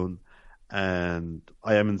prison, and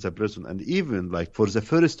I am in the prison. And even like for the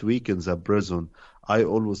first week in the prison, I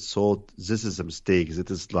always thought this is a mistake. It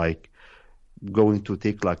is like going to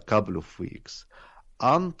take like a couple of weeks.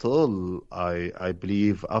 Until I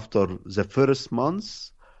believe after the first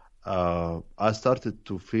months, I started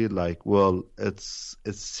to feel like, well, it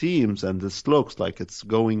seems and this looks like it's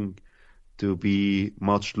going to be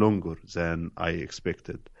much longer than I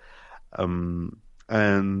expected.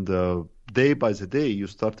 And day by the day, you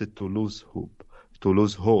started to lose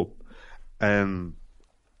hope. And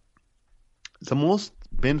the most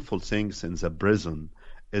painful things in the prison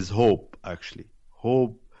is hope, actually.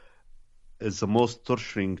 Hope is the most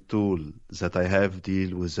torturing tool that I have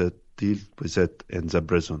deal with it in the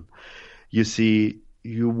prison. You see,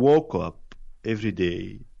 you woke up every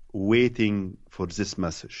day waiting for this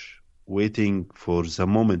message, waiting for the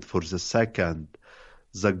moment, for the second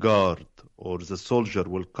the guard or the soldier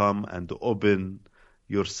will come and open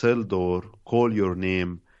your cell door, call your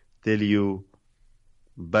name, tell you,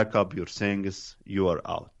 back up your things, you are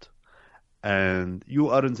out. And you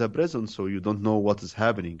are in the prison, so you don't know what is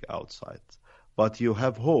happening outside. But you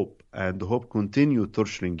have hope, and hope continue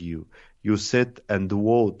torturing you. You sit and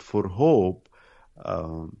wait for hope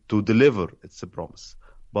to deliver its promise.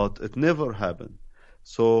 But it never happened.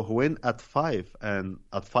 So when at 5 in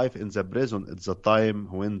the prison, it's the time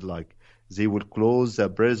when like they will close the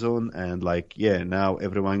prison and like, yeah, now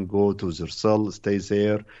everyone go to their cell, stay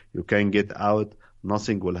there, you can get out,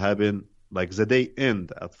 nothing will happen. Like the day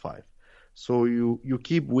end at 5. So you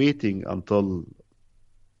keep waiting until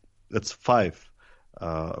it's 5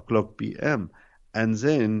 o'clock p.m. And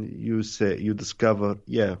then you discover,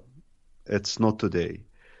 yeah, it's not today.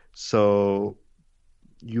 So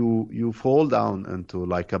you fall down into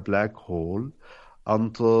like a black hole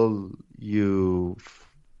until the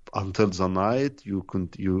night you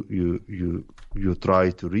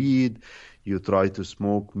try to read, you try to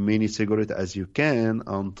smoke many cigarettes as you can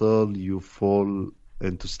until you fall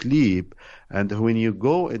into sleep. And when you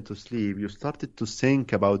go into sleep, you started to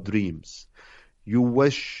think about dreams. You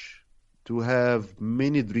wish to have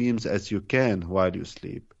many dreams as you can while you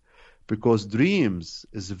sleep, because dreams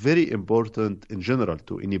is very important in general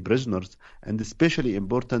to any prisoners, and especially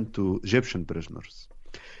important to Egyptian prisoners.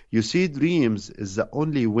 You see, dreams is the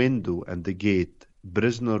only window and the gate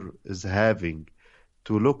prisoner is having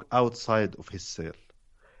to look outside of his cell.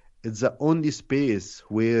 It's the only space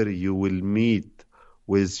where you will meet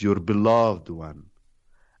with your beloved one.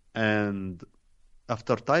 And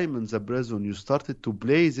after time in the prison, you started to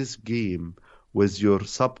play this game with your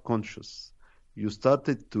subconscious. You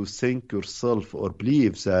started to think yourself or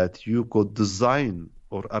believe that you could design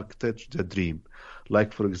or architect the dream.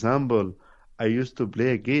 Like, for example, I used to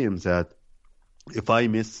play a game that if I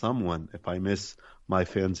miss someone, if I miss my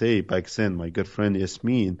fiancée back then, my girlfriend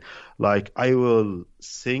Yasmin, like I will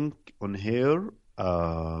think on her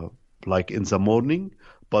like in the morning,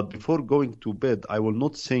 but before going to bed, I will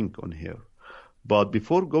not think on her. But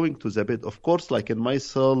before going to the bed, of course, like in my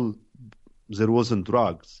cell, there wasn't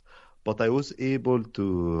drugs, but I was able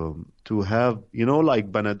to have,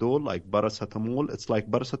 like Panadol, like paracetamol. It's like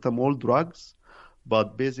paracetamol drugs,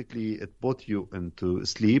 but basically it put you into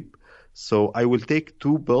sleep. So I will take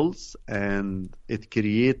 2 pills and it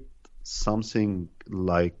create something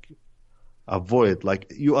like a void.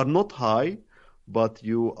 Like you are not high, but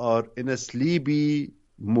you are in a sleepy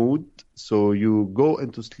mood. So you go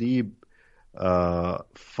into sleep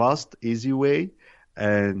fast, easy way.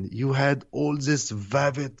 And you had all this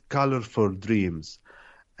vivid, colorful dreams.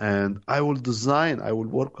 And I will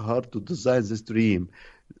work hard to design this dream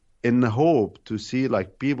in hope to see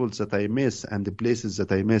like people that I miss and the places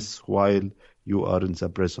that I miss while you are in the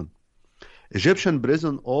prison. Egyptian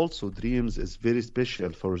prison also dreams is very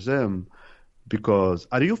special for them because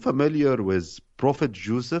are you familiar with Prophet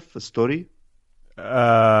Joseph story?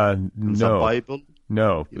 In the Bible?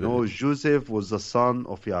 No. Joseph was the son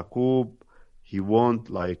of Yaqub. He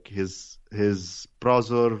like his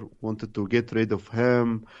brother wanted to get rid of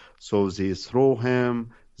him, so they throw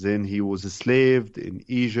him. Then he was enslaved in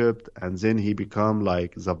Egypt, and then he become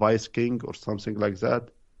like the vice king or something like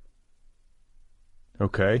that.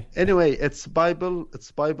 Okay. Anyway, it's Bible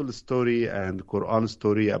story and Quran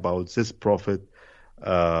story about this prophet,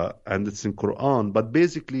 and it's in Quran. But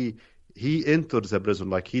basically, he entered the prison,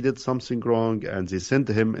 like he did something wrong, and they sent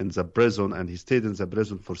him in the prison, and he stayed in the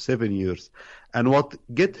prison for 7 years. And what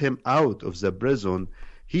get him out of the prison,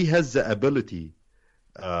 he has the ability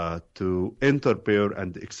to interpret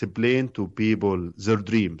and explain to people their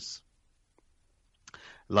dreams.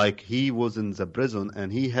 Like he was in the prison,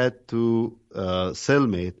 and he had 2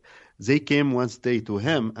 cellmates. They came one day to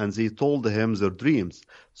him, and they told him their dreams.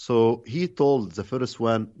 So he told the first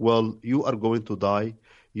one, well, you are going to die.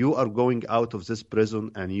 You are going out of this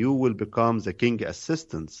prison and you will become the king's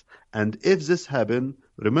assistant. And if this happens,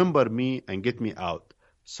 remember me and get me out.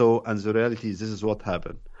 So, and the reality, this is what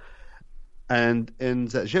happened. And in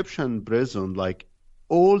the Egyptian prison, like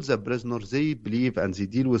all the prisoners, they believe and they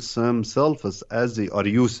deal with themselves as they are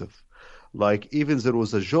Yusuf. Like even there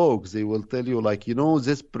was a joke, they will tell you like,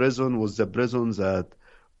 this prison was the prison that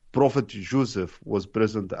Prophet Joseph was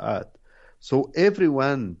present at. So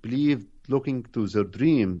everyone believed, looking to their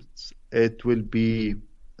dreams, it will be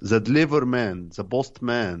the deliver man, the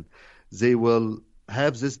postman. They will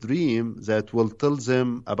have this dream that will tell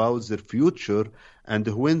them about their future and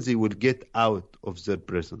when they will get out of their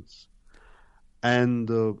prisons. And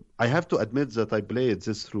I have to admit that I played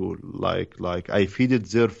this role, like I feeded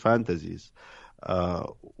their fantasies.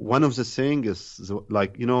 One of the things is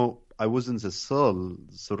like, I was in the cell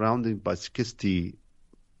surrounded by 60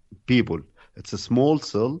 people. It's a small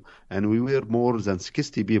cell, and we were more than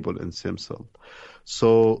 60 people in the same cell.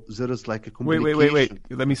 So there is like a complication. Wait.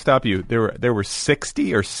 Let me stop you. There were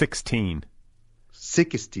 60 or 16?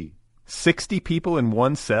 60. 60 people in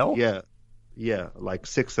one cell? Yeah, like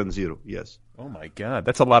 6 and 0, yes. Oh my God,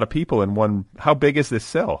 that's a lot of people in one. How big is this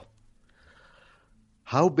cell?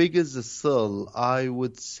 How big is the cell? I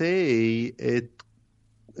would say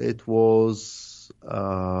it was,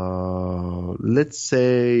 let's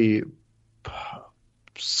say,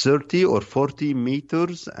 30 or 40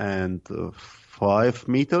 meters and 5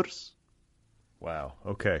 meters. Wow.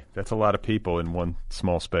 Okay, that's a lot of people in one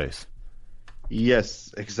small space.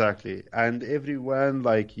 Yes, exactly. And everyone,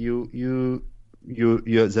 like you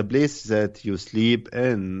the place that you sleep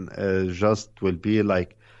in just will be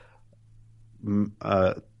like 2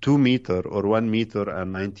 meter or 1 meter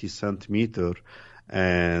and 90 centimeter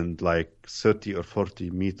and like 30 or 40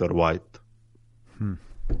 meter wide.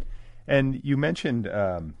 And you mentioned,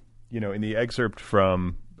 in the excerpt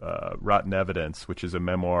from Rotten Evidence, which is a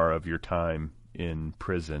memoir of your time in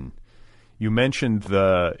prison, you mentioned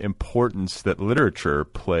the importance that literature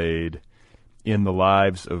played in the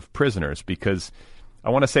lives of prisoners, because I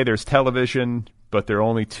want to say there's television, but there are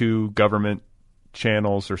only 2 government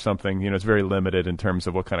channels or something. It's very limited in terms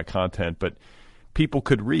of what kind of content, but people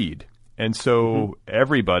could read. And so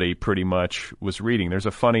everybody pretty much was reading. There's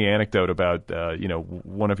a funny anecdote about,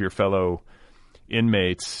 one of your fellow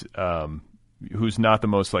inmates who's not the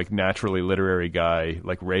most like naturally literary guy,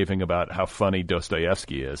 like raving about how funny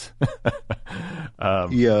Dostoevsky is.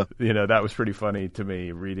 That was pretty funny to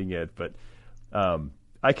me reading it. But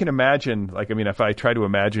I can imagine, if I try to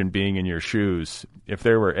imagine being in your shoes, if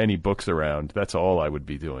there were any books around, that's all I would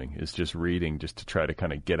be doing is just reading, just to try to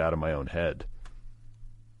kind of get out of my own head.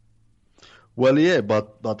 Well, yeah,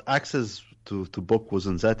 but access to book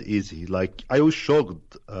wasn't that easy. Like I was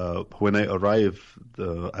shocked when I arrived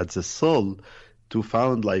at the cell to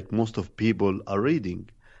find like most of people are reading,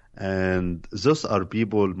 and those are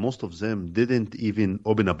people. Most of them didn't even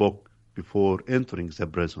open a book before entering the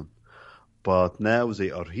prison, but now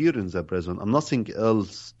they are here in the prison and nothing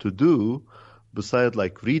else to do besides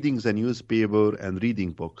like reading the newspaper and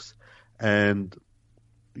reading books. And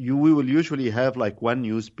we will usually have like one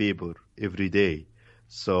newspaper every day.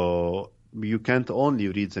 So you can't only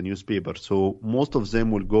read the newspaper. So most of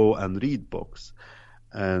them will go and read books.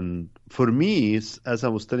 And for me, as I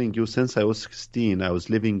was telling you, since I was 16, I was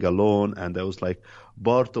living alone and I was like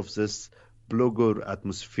part of this blogger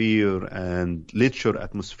atmosphere and literature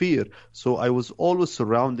atmosphere. So I was always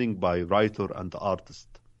surrounded by writer and artist.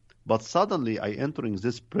 But suddenly I entering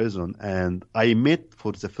this prison and I met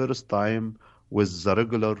for the first time with the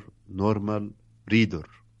regular, normal reader.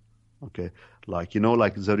 Okay, like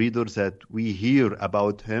the readers that we hear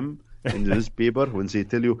about him in the newspaper when they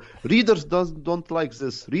tell you readers don't like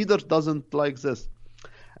this, readers doesn't like this.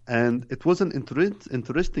 And it was an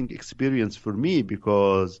interesting experience for me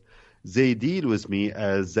because they deal with me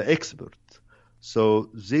as the expert. So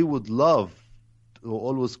they would love to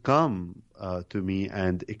always come to me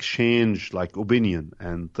and exchange like opinion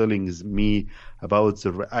and telling me about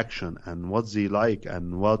the reaction and what they like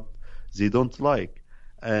and what they don't like.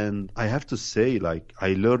 And I have to say, like,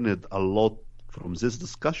 I learned a lot from this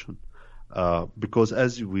discussion because,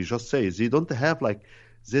 as we just say, they don't have like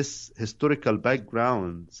this historical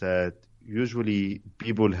background that usually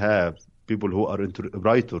people who are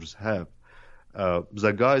writers have.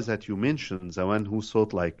 The guys that you mentioned, the one who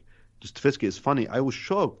thought like Dostoevsky is funny, I was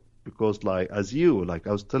shocked because, like, as you, like,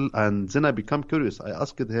 I was still, and then I become curious. I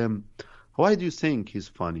asked him, why do you think he's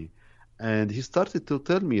funny? And he started to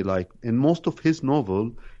tell me, like, in most of his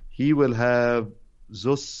novel, he will have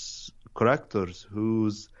those characters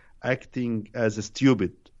who's acting as a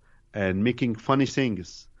stupid and making funny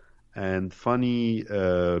things and funny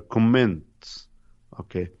comments.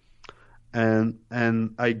 Okay. And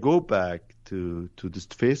I go back to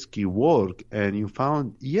Dostoevsky work and you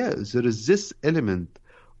found, there is this element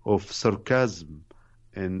of sarcasm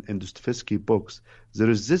in Dostoevsky books. There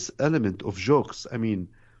is this element of jokes. I mean,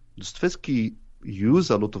 Dostoevsky use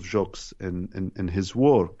a lot of jokes in his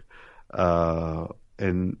work, uh,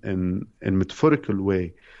 in metaphorical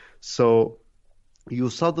way. So you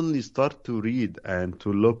suddenly start to read and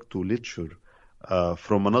to look to literature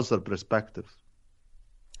from another perspective.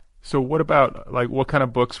 So what about, like, what kind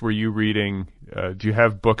of books were you reading? Do you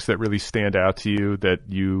have books that really stand out to you that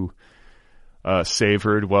you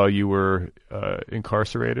savored while you were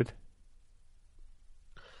incarcerated?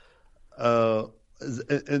 Uh,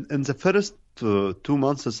 in the first 2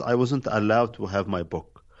 months, I wasn't allowed to have my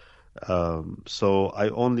book. So I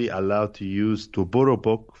only allowed to borrow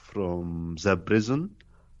book from the prison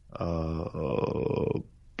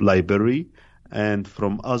library and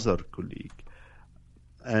from other colleague.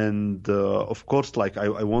 And of course, like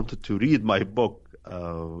I wanted to read my book,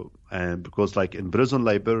 and because like in prison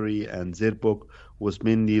library and their book was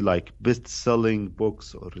mainly like best-selling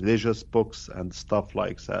books or religious books and stuff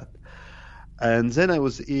like that. And then I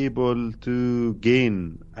was able to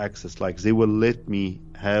gain access, like they will let me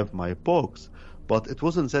have my books, but it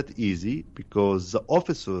wasn't that easy because the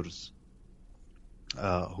officers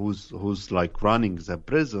who's like running the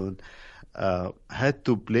prison had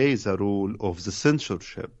to play the role of the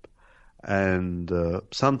censorship. And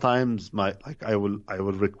sometimes I will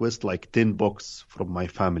request like 10 books from my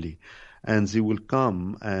family, and they will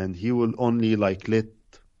come and he will only like let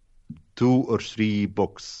 2 or 3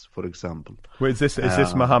 books, for example. Wait, is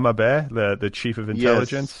this Muhammad Bey, the chief of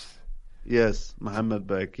intelligence? Yes, Mohammed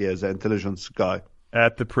Bek, yeah, the intelligence guy.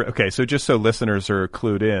 At the okay, so just so listeners are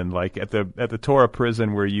clued in, like at the Torah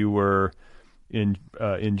prison where you were in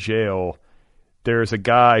jail, there's a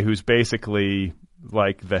guy who's basically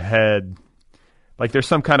like the head. Like there's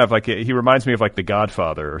some kind of like he reminds me of like the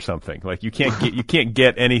Godfather or something. Like you can't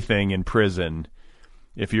get anything in prison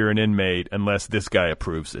if you're an inmate unless this guy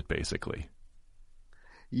approves it, basically.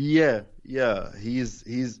 Yeah, yeah,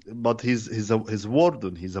 but he's his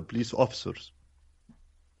warden. He's a police officer.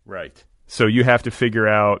 Right. So you have to figure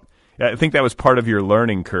out. I think that was part of your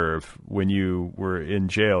learning curve when you were in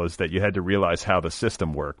jail, is that you had to realize how the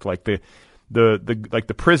system worked. Like the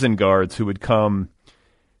prison guards who would come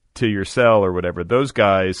to your cell or whatever, those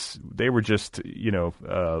guys, they were just,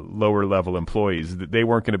 lower level employees. They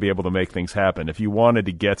weren't going to be able to make things happen. If you wanted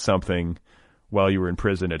to get something while you were in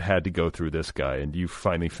prison, it had to go through this guy, and you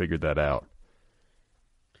finally figured that out.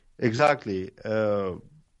 Exactly.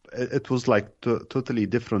 It was like totally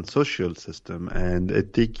different social system, and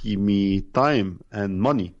it took me time and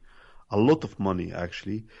money, a lot of money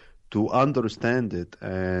actually, to understand it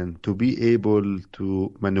and to be able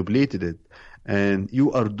to manipulate it. And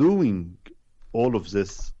you are doing all of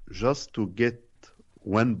this just to get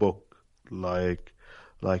one book. Like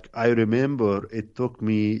I remember it took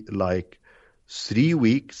me like 3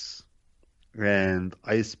 weeks, and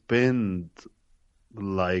I spent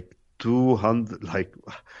like 200, like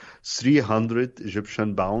 300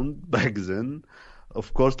 Egyptian pound back then.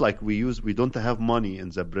 Of course, like we don't have money in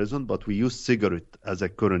the prison, but we use cigarette as a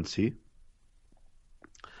currency.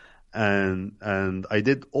 And I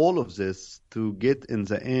did all of this to get in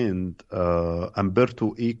the end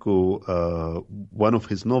Umberto Eco, one of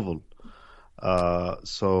his novel.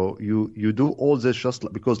 So you do all this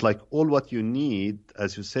just because like all what you need,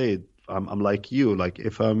 as you said, I'm like you, like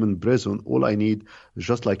if I'm in prison, all I need is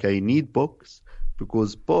just like I need books,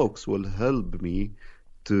 because books will help me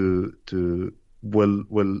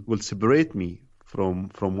will separate me from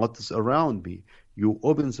what is around me. You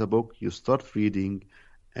open the book, you start reading,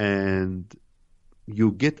 and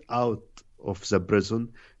you get out of the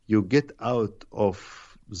prison, you get out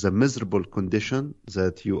of the miserable condition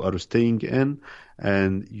that you are staying in,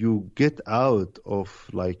 and you get out of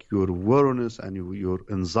like your worriness and your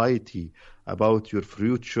anxiety about your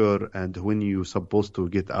future and when you're supposed to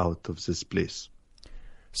get out of this place.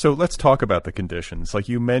 So let's talk about the conditions. Like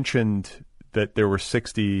you mentioned that there were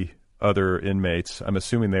 60 other inmates. I'm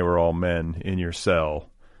assuming they were all men in your cell.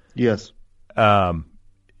 Yes.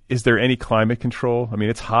 Is there any climate control? I mean,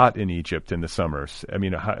 it's hot in Egypt in the summers. I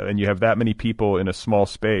mean, and you have that many people in a small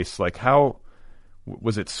space. Like, how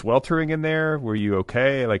was it sweltering in there? Were you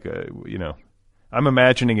okay? Like, I'm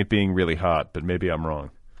imagining it being really hot, but maybe I'm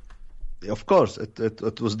wrong. Of course,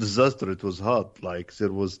 it was disaster. It was hot. Like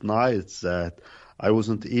there was nights that I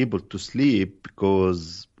wasn't able to sleep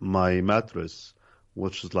because my mattress,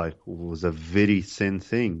 which was a very thin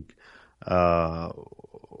thing,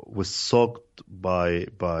 was soaked by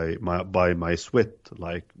my sweat.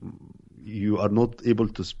 Like you are not able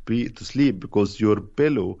to sleep because your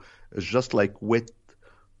pillow is just like wet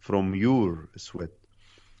from your sweat.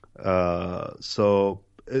 So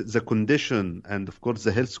the condition, and of course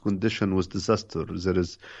the health condition, was disaster. There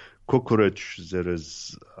is cockroach, there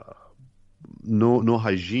is no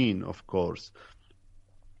hygiene, of course.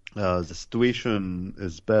 The situation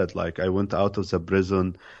is bad. Like I went out of the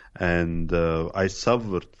prison and I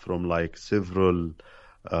suffered from like several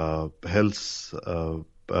health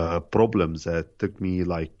problems that took me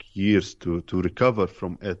like years to recover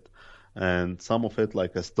from it. And some of it,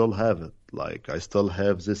 like I still have it. Like I still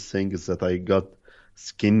have this thing is that I got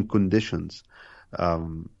skin conditions.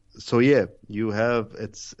 So yeah, you have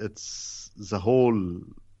it's the whole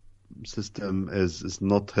system is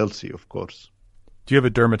not healthy, of course. Do you have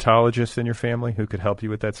a dermatologist in your family who could help you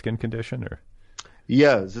with that skin condition, or?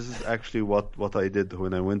 Yeah, this is actually what I did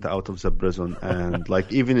when I went out of the prison, and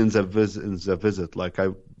like even in the visit, like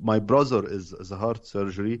my brother is a heart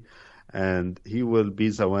surgery, and he will be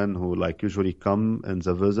the one who like usually come in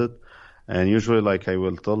the visit, and usually like I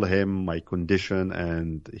will tell him my condition,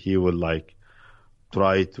 and he will like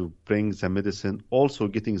try to bring the medicine. Also,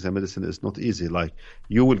 getting the medicine is not easy. Like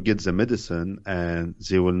you will get the medicine, and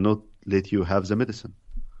they will not let you have the medicine.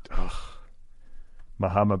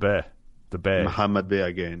 Muhammad Bey, the Bey. Muhammad Bey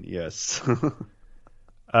again, yes.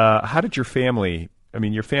 How did your family? I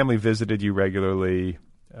mean, your family visited you regularly,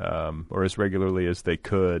 or as regularly as they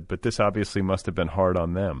could, but this obviously must have been hard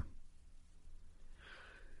on them.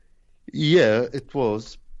 Yeah, it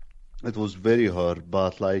was. It was very hard,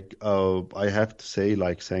 but like I have to say,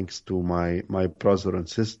 like thanks to my brother and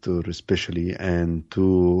sister especially, and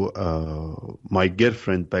to my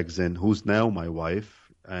girlfriend back then, who's now my wife,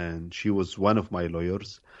 and she was one of my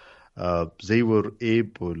lawyers. They were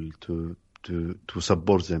able to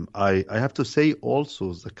support them. I have to say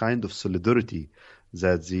also the kind of solidarity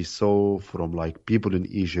that they saw from like people in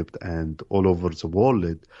Egypt and all over the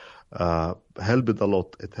world helped a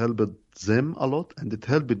lot. It helped them a lot, and it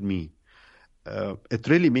helped me. It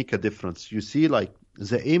really make a difference. You see, like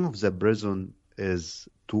the aim of the prison is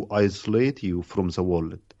to isolate you from the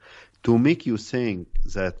world, to make you think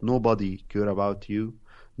that nobody care about you,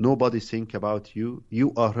 nobody think about you.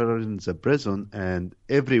 You are here in the prison, and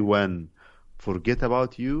everyone forget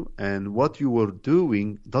about you, and what you were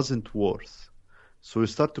doing doesn't worth. So you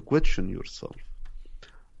start to question yourself.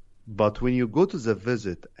 But when you go to the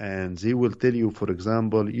visit and they will tell you, for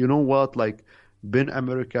example, you know what, like Ben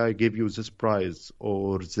America gave you this prize,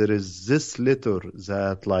 or there is this letter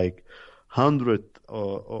that like 100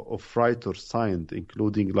 of writers signed,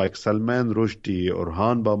 including like Salman Rushdie or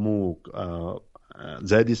Han Pamuk,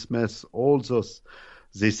 Zadie Smith, all those.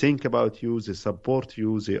 They think about you, they support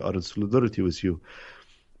you, they are in solidarity with you.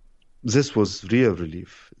 This was real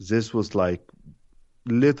relief. This was like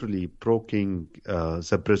literally breaking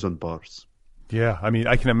the prison bars. Yeah, I mean,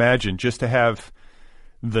 I can imagine just to have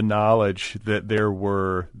the knowledge that there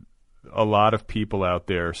were a lot of people out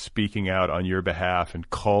there speaking out on your behalf and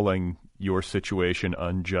calling your situation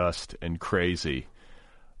unjust and crazy.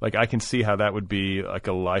 Like, I can see how that would be like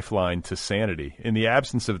a lifeline to sanity. In the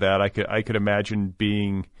absence of that, I could imagine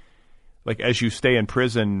being like, as you stay in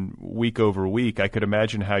prison week over week, I could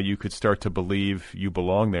imagine how you could start to believe you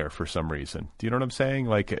belong there for some reason. Do you know what I'm saying?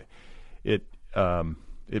 Like it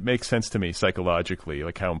makes sense to me psychologically,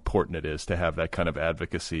 like how important it is to have that kind of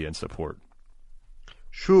advocacy and support.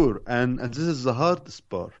 Sure, and this is the hardest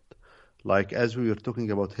part. Like as we were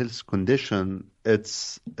talking about health condition,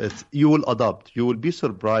 it's you will adapt. You will be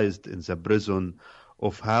surprised in the prison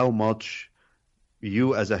of how much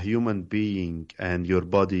you as a human being and your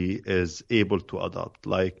body is able to adapt.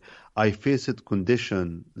 Like I faced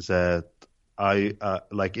condition that I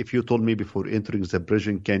like if you told me before entering the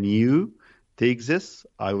prison, can you take this?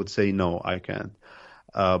 I would say no, I can't.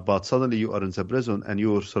 But suddenly you are in the prison and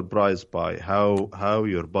you are surprised by how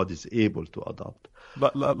your body is able to adapt.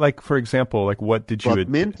 Like, for example, like what did you... But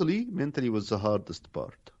mentally was the hardest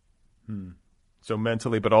part. So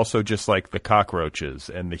mentally, but also just like the cockroaches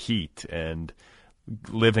and the heat and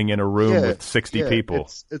living in a room with 60 people.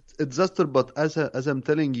 It's disaster, but as I'm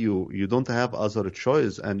telling you, you don't have other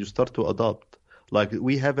choice and you start to adapt. Like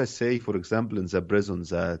we have a say, for example, in the prison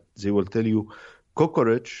that they will tell you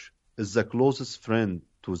cockroach is the closest friend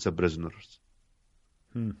to the prisoners.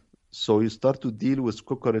 So you start to deal with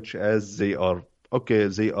cockroach as they are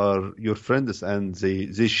your friends and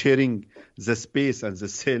they sharing the space and the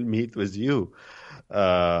cell meet with you.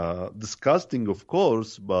 Disgusting, of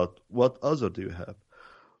course, but what other do you have?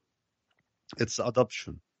 It's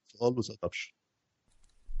adoption. It's always adoption.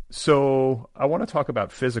 So I want to talk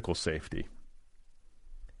about physical safety,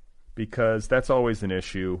 because that's always an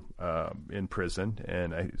issue in prison,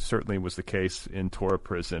 and it certainly was the case in Tora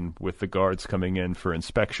prison with the guards coming in for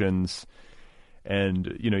inspections.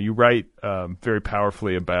 And, you know, you write very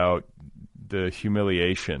powerfully about the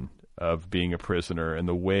humiliation of being a prisoner and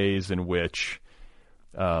the ways in which,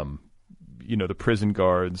 the prison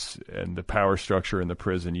guards and the power structure in the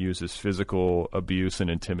prison uses physical abuse and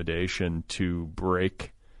intimidation to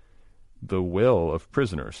break the will of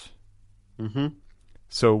prisoners. Mm-hmm.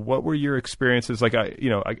 So what were your experiences like? I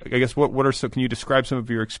guess can you describe some of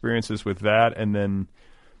your experiences with that? And then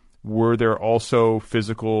were there also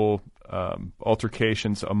physical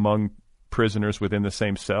altercations among prisoners within the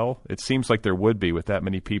same cell? It seems like there would be with that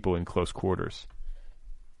many people in close quarters.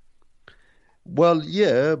 Well,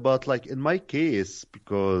 yeah, but like in my case,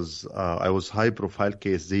 because I was high profile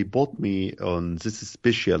case, they put me on this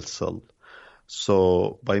special cell.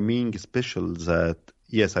 So by being special that,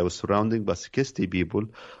 yes, I was surrounded by 60 people,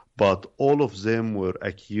 but all of them were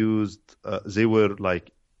accused, they were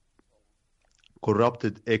like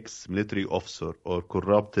corrupted ex-military officer or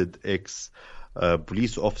corrupted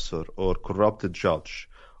ex-police officer or corrupted judge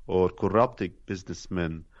or corrupted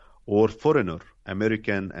businessman or foreigner,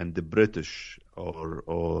 American and the British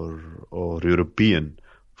or European,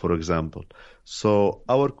 for example. So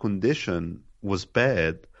our condition was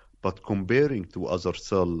bad, but comparing to other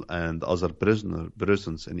cell and other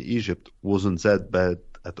prisons in Egypt wasn't that bad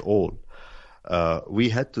at all. We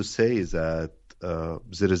had to say that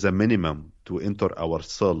there is a minimum to enter our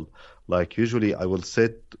cell. Like usually I will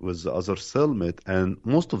sit with the other cellmate, and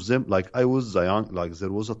most of them, like I was the young, like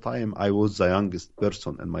there was a time I was the youngest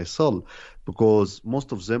person in my cell because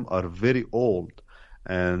most of them are very old.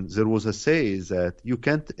 And there was a say that you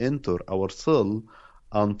can't enter our cell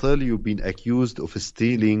until you've been accused of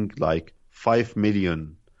stealing like $5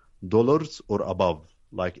 million or above.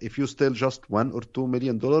 Like if you steal just $1 or $2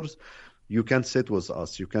 million, you can't sit with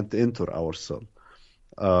us. You can't enter our cell.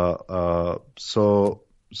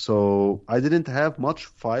 So I didn't have much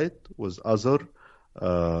fight with other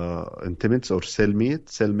intimates or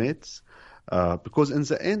cellmates. Because in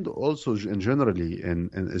the end, also generally in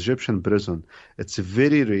Egyptian prison, it's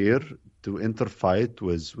very rare to interfight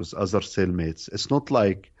with other cellmates. It's not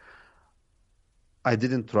like I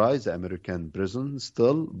didn't try the American prison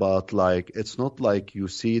still, but like it's not like you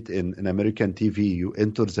see it in American TV. You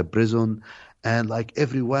enter the prison and like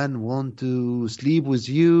everyone want to sleep with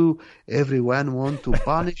you, everyone want to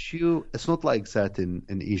punish you. It's not like that in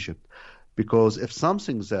Egypt, because if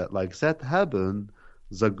something like that happen,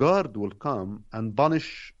 the guard will come and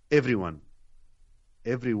punish everyone.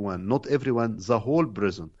 Everyone, not everyone, the whole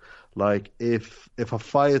prison. Like if a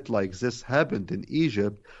fight like this happened in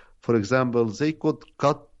Egypt, for example, they could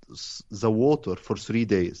cut the water for 3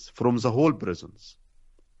 days from the whole prisons.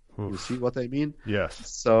 Oof. You see what I mean? Yes.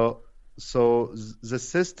 So the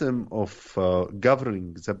system of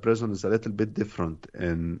governing the prison is a little bit different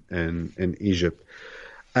in Egypt.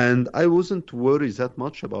 And I wasn't worried that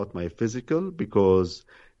much about my physical because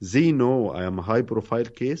they know I am a high-profile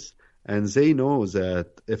case, and they know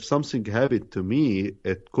that if something happened to me,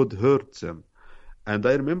 it could hurt them. And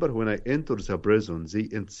I remember when I entered the prison, they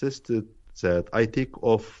insisted that I take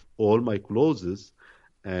off all my clothes,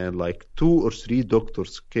 and like 2 or 3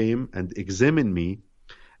 doctors came and examined me,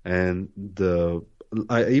 and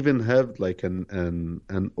I even have like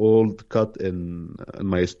an old cut in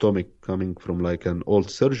my stomach coming from like an old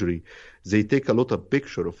surgery. They take a lot of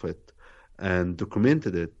picture of it and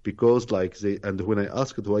documented it because like and when I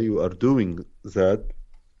asked why you are doing that,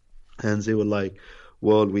 and they were like,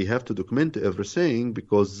 well, we have to document everything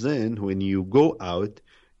because then when you go out,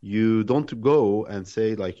 you don't go and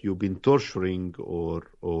say like you've been torturing or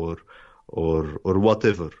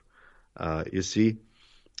whatever. You see.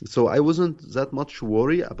 So I wasn't that much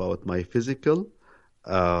worried about my physical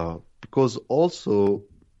because also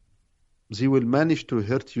they will manage to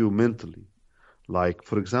hurt you mentally. Like,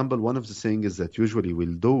 for example, one of the things that usually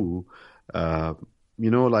we'll do,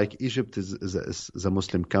 like Egypt is a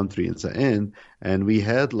Muslim country in the end, and we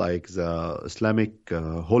had like the Islamic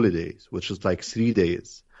holidays, which is like 3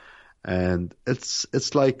 days. And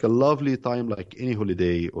it's like a lovely time, like any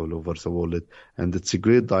holiday all over the world. And it's a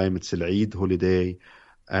great time. It's an Eid holiday.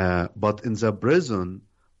 But in the prison,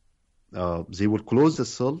 they will close the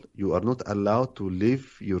cell. You are not allowed to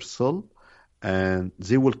leave your cell, and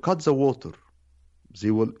they will cut the water. They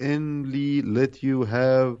will only let you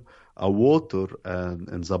have a water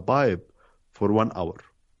in the pipe for 1 hour.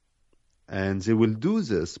 And they will do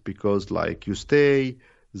this because like you stay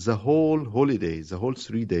the whole holiday, the whole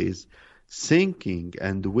 3 days, thinking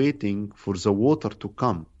and waiting for the water to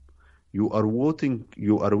come. You are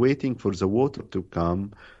waiting for the water to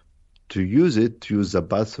come, to use the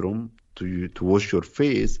bathroom, to wash your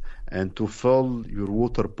face, and to fill your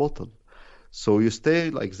water bottle. So you stay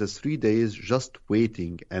like the 3 days just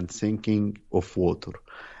waiting and thinking of water.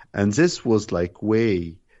 And this was like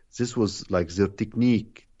their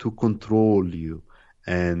technique to control you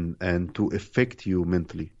and to affect you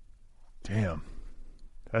mentally. Damn,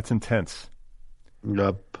 that's intense.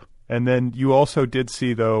 Yep. And then you also did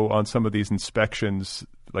see, though, on some of these inspections,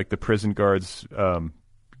 like the prison guards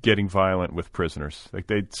getting violent with prisoners. Like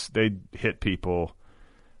they'd hit people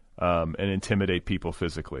and intimidate people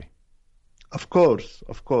physically. Of course,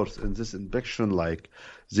 of course. In this inspection, like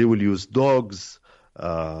they will use dogs.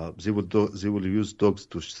 They will use dogs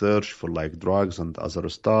to search for like drugs and other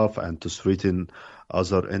stuff, and to threaten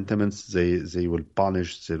other inmates. They will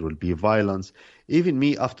punish. There will be violence. Even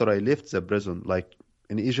me, after I left the prison, like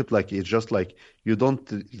in Egypt, like it's just like you don't.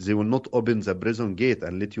 They will not open the prison gate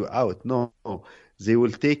and let you out. No, they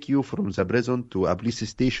will take you from the prison to a police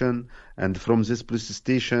station, and from this police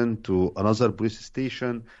station to another police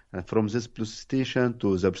station, and from this police station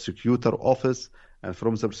to the prosecutor office, and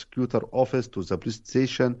from the prosecutor office to the police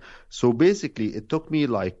station. So basically, it took me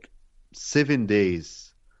like 7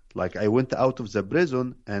 days. Like I went out of the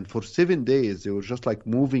prison, and for 7 days, they were just like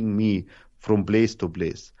moving me from place to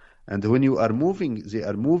place. And when you are moving, they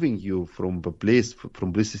are moving you from the place,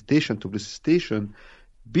 from police station to police station.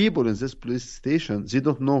 People in this police station, they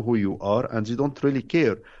don't know who you are, and they don't really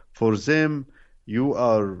care. For them, you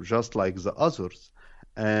are just like the others.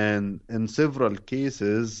 And in several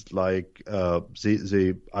cases, like I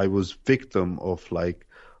was victim of like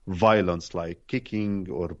violence, like kicking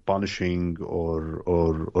or punishing,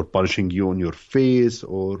 or punishing you on your face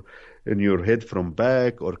or in your head from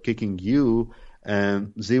back, or kicking you.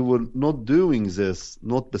 And they were not doing this,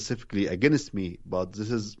 not specifically against me, but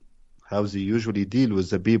this is how they usually deal with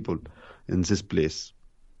the people in this place.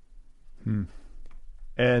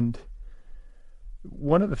 And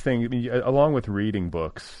one of the things, I mean, along with reading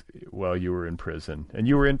books while you were in prison, and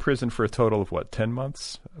you were in prison for a total of what, 10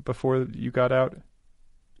 months before you got out?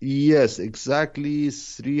 Yes, exactly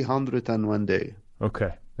 301 day.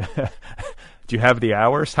 Okay. Do you have the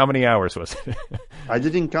hours? How many hours was it? I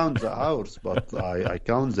didn't count the hours, but I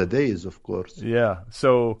count the days, of course. Yeah.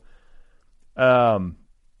 So,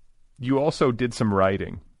 you also did some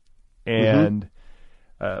writing, and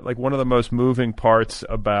like one of the most moving parts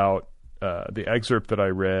about the excerpt that I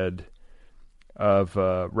read of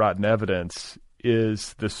Rotten Evidence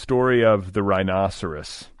is the story of the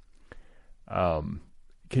rhinoceros.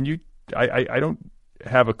 Can you? I don't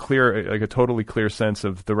have a clear, like a totally clear sense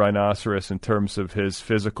of the rhinoceros in terms of his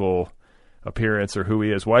physical appearance or who he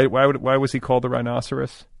is. Why was he called the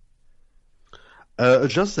rhinoceros?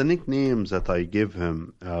 Just the nickname that I give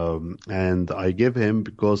him, and I give him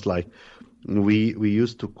because like we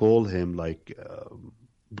used to call him like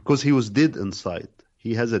because he was dead inside.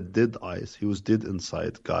 He has a dead eyes. He was dead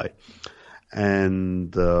inside guy,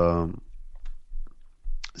 and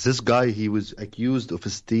this guy, he was accused of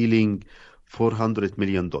stealing $400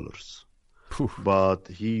 million. But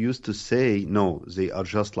he used to say, no, they are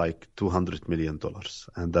just like $200 million,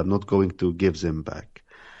 and I'm not going to give them back.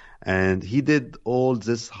 And he did all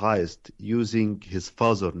this heist using his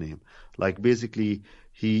father's name. Like basically,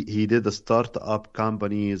 he did a startup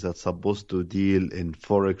company that's supposed to deal in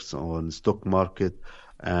Forex on stock market.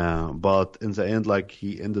 But in the end, like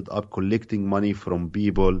he ended up collecting money from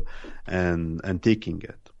people and taking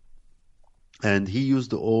it. And he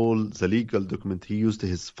used all the legal document. He used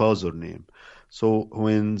his father's name. So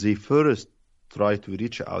when they first tried to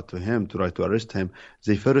reach out to him, to try to arrest him,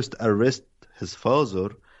 they first arrest his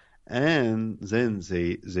father, and then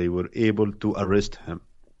they were able to arrest him.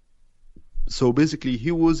 So basically,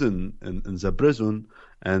 he was in the prison,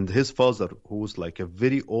 and his father, who was like a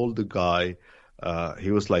very old guy,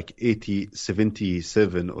 he was like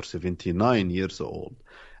 77 or 79 years old.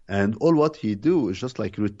 And all what he do is just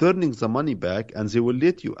like returning the money back, and they will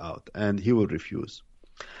let you out, and he will refuse.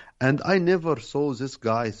 And I never saw this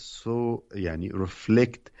guy so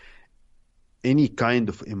reflect any kind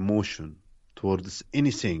of emotion towards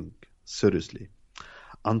anything seriously.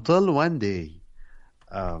 Until one day,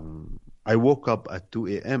 I woke up at 2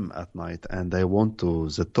 a.m. at night, and I went to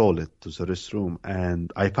the toilet, to the restroom,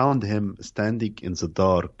 and I found him standing in the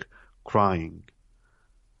dark, crying.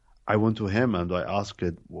 I went to him and I asked,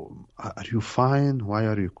 are you fine? Why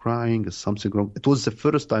are you crying? Is something wrong? It was the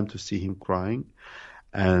first time to see him crying.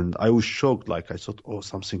 And I was shocked. Like I thought, oh,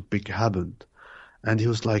 something big happened. And he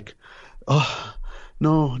was like, oh,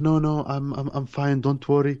 no, I'm fine. Don't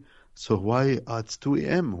worry. So why it's 2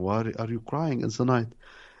 a.m.? Why are you crying in the night?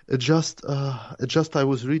 It just I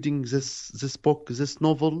was reading this book, this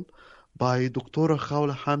novel by Dr.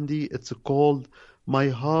 Khawla Hamdi. It's called My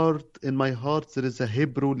Heart. In my heart there is a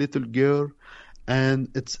Hebrew little girl, and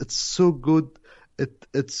it's so good.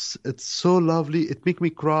 It's so lovely. It make me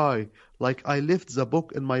cry. like I left the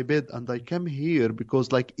book in my bed and I came here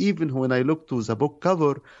because like even when I look to the book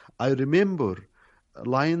cover, I remember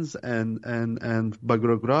lines and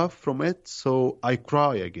paragraph from it, so I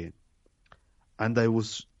cry again. And I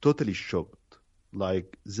was totally shocked.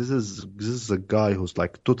 Like this is a guy who's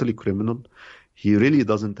like totally criminal. He really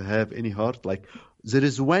doesn't have any heart. Like there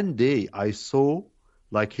is one day I saw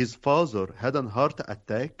like his father had a heart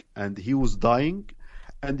attack and he was dying,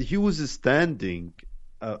 and he was standing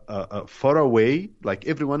far away. Like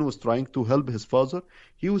everyone was trying to help his father.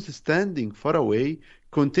 He was standing far away,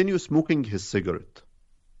 continue smoking his cigarette.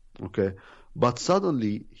 Okay, but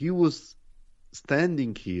suddenly he was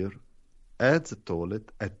standing here at the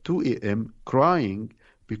toilet at 2 a.m. crying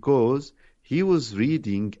because he was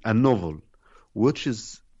reading a novel, which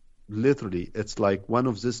is literally, it's like one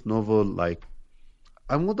of this novel, like,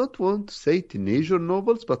 I would not want to say teenager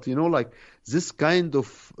novels, but like this kind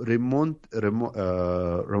of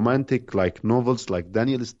romantic like novels, like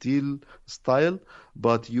Daniel Steele style,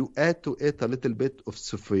 but you add to it a little bit of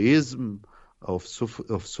Sufism, of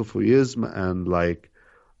Sufism, and like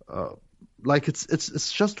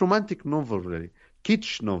it's just romantic novel, really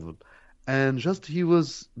kitsch novel, and just he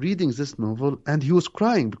was reading this novel and he was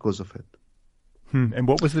crying because of it. And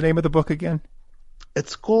what was the name of the book again?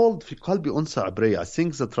 It's called في قلبي أنثى عبرية. I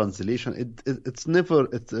think the translation it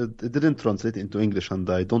didn't translate into English, and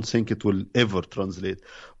I don't think it will ever translate.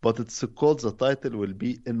 But it's called, the title will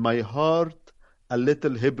be In My Heart, a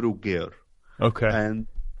Little Hebrew Girl. Okay. And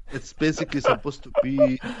it's basically supposed to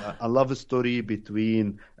be a love story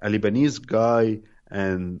between a Lebanese guy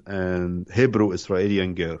and Hebrew Israeli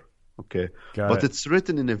girl. Okay. But it's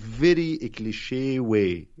written in a very cliche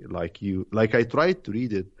way. Like I tried to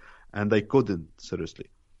read it and I couldn't, seriously.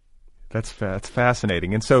 That's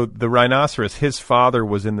fascinating. And so the rhinoceros, his father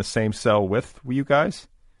was in the same cell with you guys?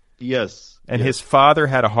 Yes. And his father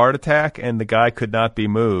had a heart attack and the guy could not be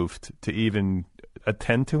moved to even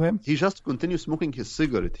attend to him? He just continued smoking his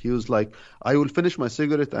cigarette. He was like, I will finish my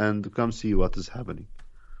cigarette and come see what is happening.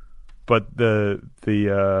 But the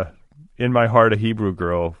In My Heart, a Hebrew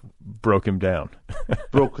Girl broke him down.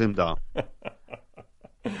 Broke him down.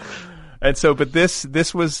 And so, but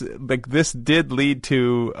this was like, this did lead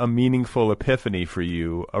to a meaningful epiphany for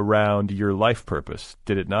you around your life purpose,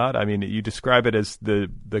 did it not? I mean, you describe it as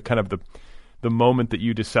the kind of the moment that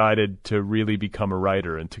you decided to really become a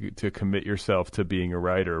writer and to commit yourself to being a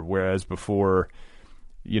writer, whereas before,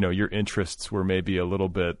 your interests were maybe a little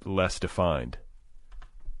bit less defined.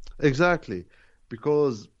 Exactly,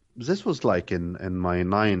 because this was like in my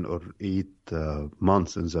 9 or 8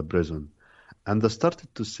 months in the prison. And I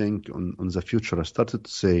started to think on the future. I started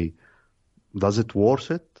to say, does it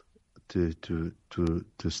worth it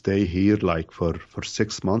to stay here like for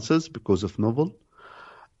 6 months because of novel?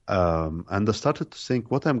 And I started to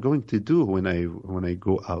think what I'm going to do when I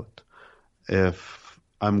go out. If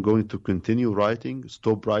I'm going to continue writing,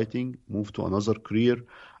 stop writing, move to another career,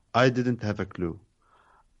 I didn't have a clue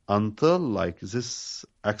until like this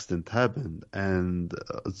accident happened, and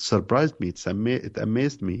it surprised me. It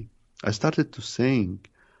amazed me. I started to think,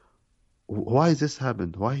 why this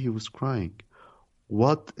happened? Why he was crying?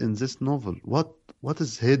 What in this novel? What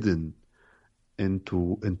is hidden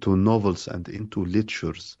into novels and into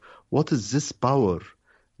literatures? What is this power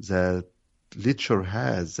that literature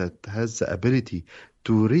has, that has the ability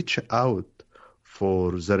to reach out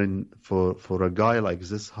for a guy like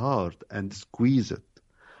this heart and squeeze it?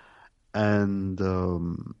 And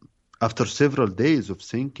after several days of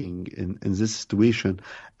thinking in this situation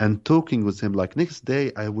and talking with him, like next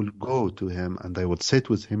day I will go to him and I will sit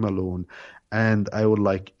with him alone and I will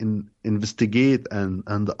like investigate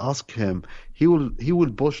and ask him. He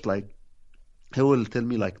will push, like he will tell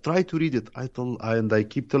me like, try to read it. I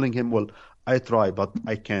keep telling him, well, I try, but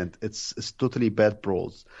I can't. It's totally bad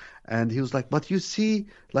prose. And he was like, but you see,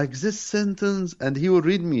 like this sentence, and he would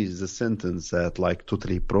read me the sentence that like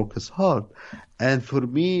totally broke his heart. And for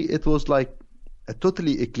me, it was like a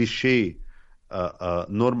totally cliche,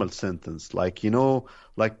 normal sentence. Like, one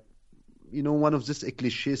of this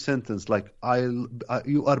cliche sentence, like,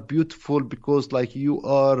 you are beautiful because like you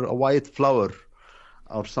are a white flower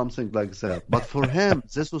or something like that. But for him,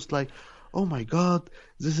 this was like, oh my God,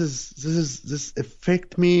 this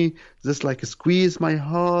affect me. This like squeeze my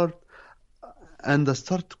heart. And I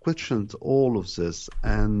start to question all of this.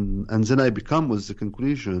 And then I become with the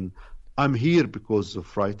conclusion, I'm here because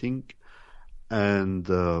of writing, and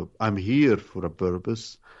I'm here for a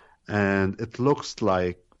purpose. And it looks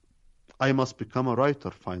like I must become a writer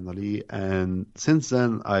finally. And since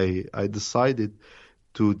then, I decided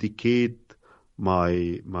to dedicate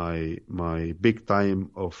my big time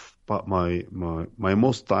of my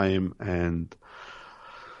most time and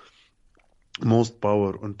most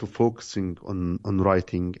power into focusing on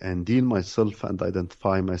writing and deal myself and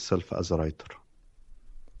identify myself as a writer.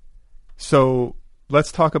 So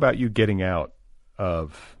let's talk about you getting out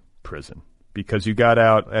of prison, because you got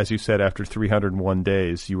out, as you said, after 301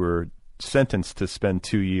 days. You were sentenced to spend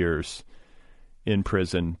 2 years in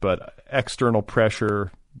prison, but external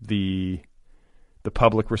pressure, the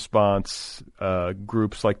public response,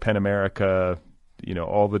 groups like PEN America,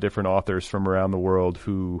 all the different authors from around the world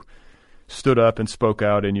who stood up and spoke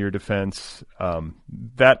out in your defense,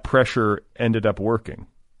 that pressure ended up working.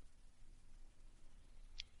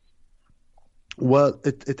 Well,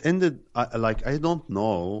 it ended, I don't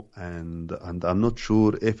know, and I'm not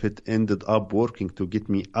sure if it ended up working to get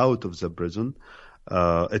me out of the prison.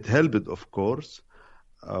 It helped, of course.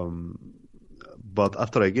 But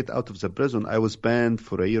after I get out of the prison, I was banned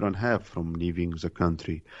for 1.5 years from leaving the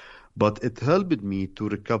country. But it helped me to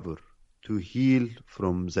recover, to heal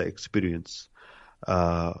from the experience.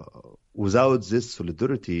 Without this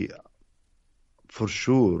solidarity, for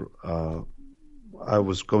sure, I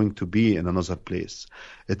was going to be in another place.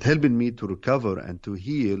 It helped me to recover and to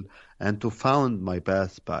heal and to find my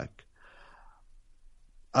path back.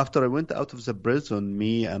 After I went out of the prison,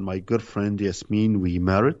 me and my girlfriend Yasmin, we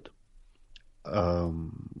married.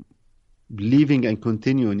 Leaving and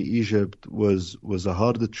continuing in Egypt was a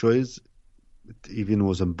hard choice. It even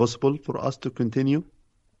was impossible for us to continue.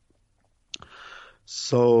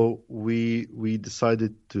 So we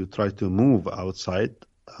decided to try to move outside.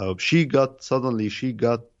 She got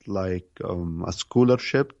like a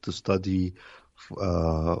scholarship to study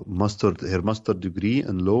her master degree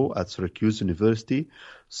in law at Syracuse University.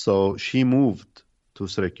 So she moved to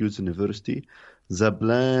Syracuse University. The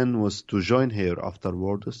plan was to join her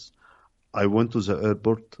afterwards. I went to the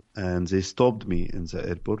airport and they stopped me in the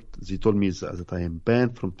airport. They told me that I am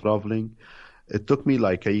banned from traveling. It took me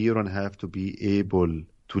like 1.5 years to be able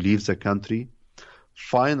to leave the country.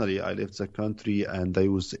 Finally, I left the country and I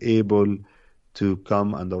was able to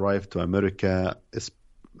come and arrive to America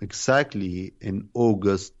exactly in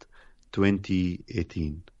August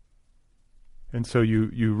 2018. And so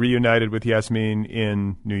you reunited with Yasmin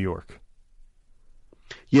in New York.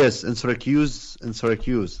 Yes, in Syracuse,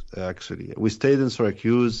 actually. We stayed in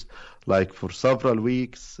Syracuse like for several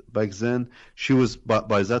weeks back then. She was,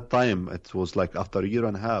 by that time, it was like after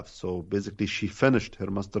 1.5 years. So basically she finished her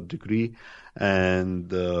master degree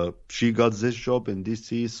and she got this job in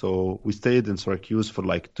DC. So we stayed in Syracuse for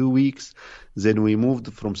like 2 weeks. Then we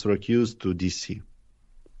moved from Syracuse to DC.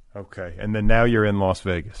 Okay. And then now you're in Las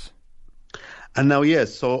Vegas. And now,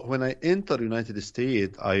 yes, so when I entered United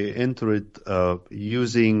States, I entered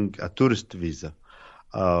using a tourist visa.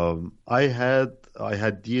 I had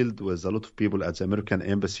dealt with a lot of people at the American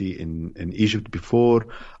Embassy in Egypt before.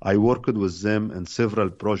 I worked with them in several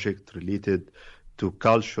projects related to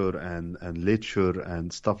culture and literature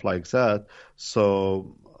and stuff like that.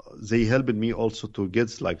 So they helped me also to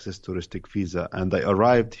get like this touristic visa, and I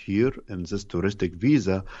arrived here in this touristic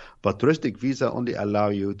visa. But touristic visa only allow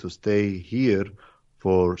you to stay here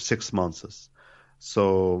for 6 months.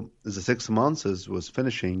 So the 6 months was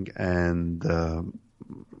finishing, and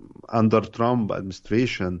under Trump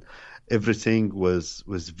administration, everything was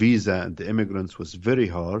visa and the immigrants was very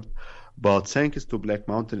hard. But thanks to Black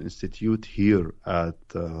Mountain Institute here at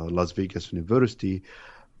Las Vegas University,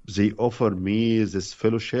 they offered me this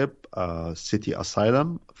fellowship, City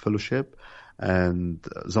Asylum Fellowship, and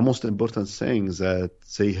the most important thing is that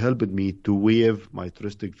they helped me to waive my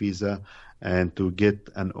touristic visa and to get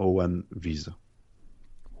an O1 visa.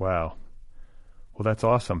 Wow. Well, that's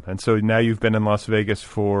awesome. And so now you've been in Las Vegas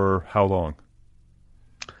for how long?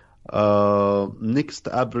 Next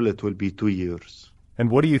April it will be 2 years. And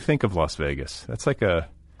what do you think of Las Vegas? That's like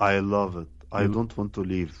I love it. I don't want to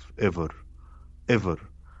leave ever.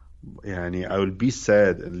 I will be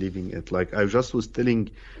sad in leaving it. Like I just was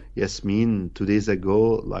telling Yasmin 2 days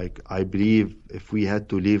ago, like I believe if we had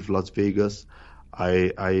to leave Las Vegas,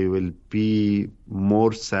 I will be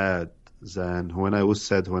more sad than when I was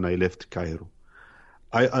sad when I left Cairo.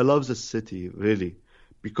 I love the city really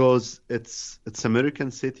because it's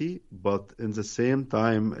American city, but in the same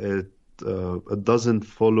time it doesn't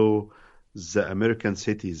follow the American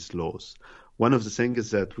city's laws. One of the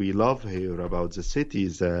things that we love here about the city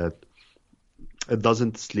is that it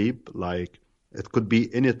doesn't sleep. Like it could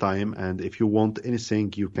be any time, and if you want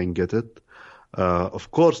anything, you can get it.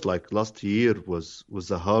 Of course, like last year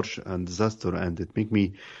was a harsh and disaster, and it made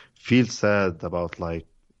me feel sad about like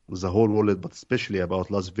the whole world, but especially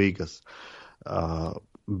about Las Vegas.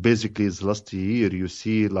 basically the last year, you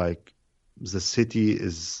see like the city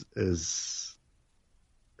is it's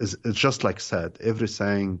just like sad.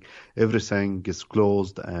 Everything is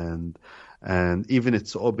closed, and even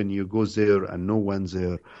it's open, you go there and no one's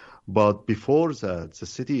there. But before that, the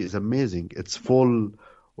city is amazing. It's full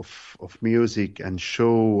of music and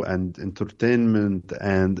show and entertainment,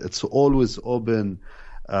 and it's always open.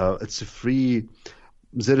 It's free.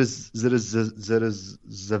 There is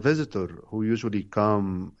the visitor who usually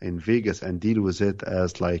come in Vegas and deal with it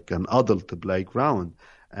as like an adult playground,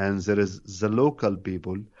 and there is the local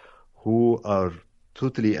people who are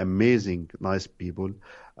totally amazing, nice people.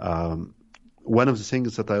 One of the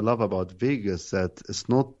things that I love about Vegas that it's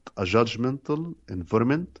not a judgmental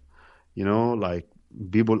environment. Like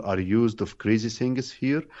people are used of crazy things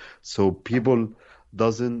here, so people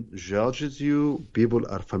doesn't judges you. People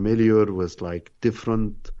are familiar with like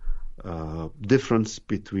difference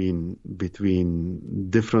between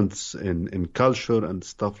difference in culture and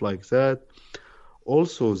stuff like that.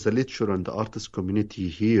 Also, the literature and the artist community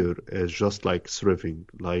here is just like thriving.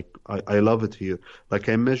 Like I love it here. Like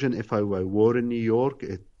I imagine if I were in New York,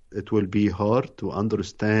 it will be hard to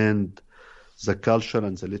understand the culture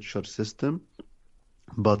and the literature system.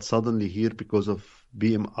 But suddenly here, because of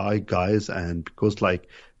BMI guys and because like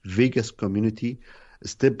Vegas community,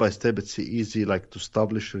 step by step, it's easy like to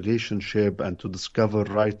establish relationship and to discover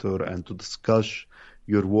writer and to discuss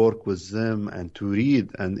your work with them and to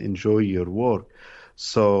read and enjoy your work.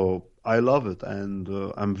 So I love it, and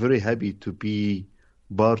I'm very happy to be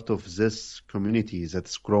part of this community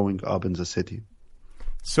that's growing up in the city.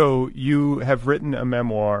 So you have written a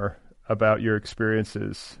memoir about your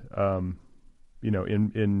experiences,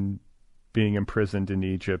 in being imprisoned in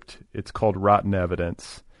Egypt. It's called Rotten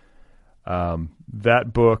Evidence.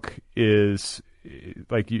 That book is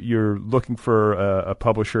like you're looking for a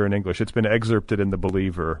publisher in English. It's been excerpted in The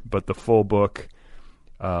Believer, but the full book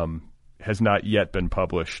has not yet been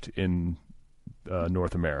published in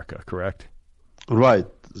North America, correct? Right.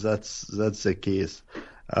 That's the case.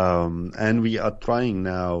 And we are trying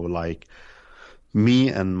now, like me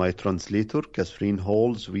and my translator, Catherine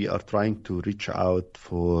Halls, we are trying to reach out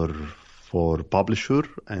for publisher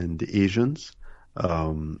and agents.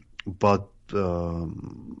 But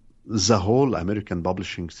the whole American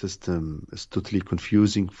publishing system is totally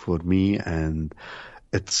confusing for me, and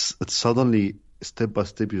it's suddenly step by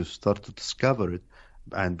step you start to discover it,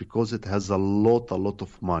 and because it has a lot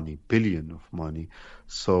of money, billion of money,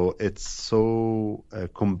 so it's so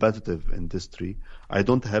competitive industry. I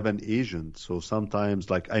don't have an agent, so sometimes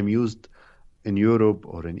like I'm used in Europe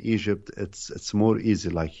or in Egypt, it's more easy.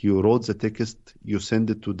 Like you wrote the text, you send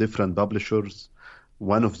it to different publishers.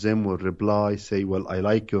 One of them will reply, say, well, I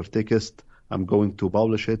like your text, I'm going to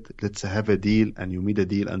publish it, let's have a deal, and you meet a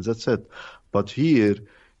deal, and that's it. But here,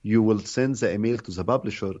 you will send the email to the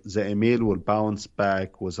publisher, the email will bounce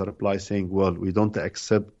back with a reply saying, well, we don't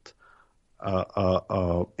accept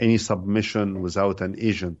any submission without an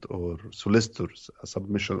agent or solicitor's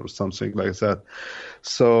submission or something like that.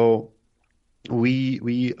 So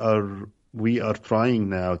we are trying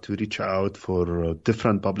now to reach out for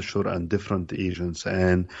different publisher and different agents,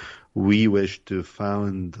 and we wish to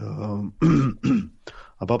found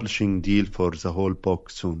a publishing deal for the whole book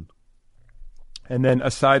soon. And then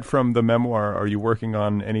aside from the memoir, are you working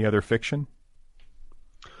on any other fiction?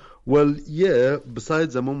 Well, yeah,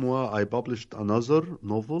 besides the memoir, I published another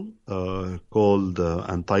novel called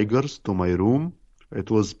And Tigers to My Room.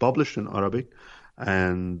 It was published in Arabic.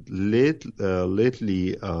 And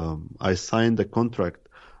lately, I signed a contract.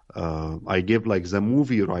 I gave like the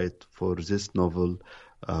movie right for this novel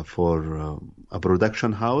for a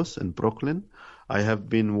production house in Brooklyn. I have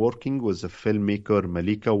been working with the filmmaker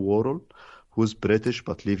Malika Worrell, who's British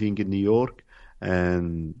but living in New York,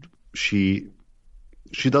 and she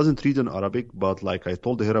doesn't read in Arabic, but like I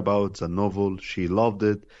told her about the novel, she loved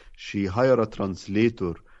it. She hired a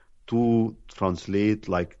translator to translate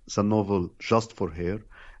like the novel just for her,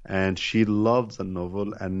 and she loved the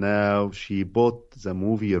novel, and now she bought the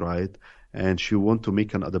movie right, and she want to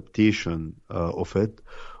make an adaptation of it.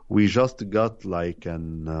 We just got like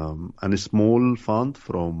a small fund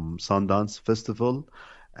from Sundance Festival,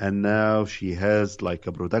 and now she has like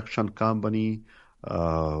a production company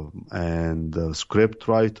and a script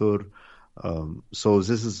writer. So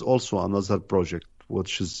this is also another project,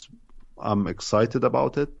 which is I'm excited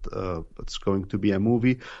about it. It's going to be a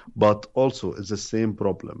movie, but also it's the same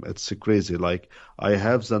problem. It's crazy. Like I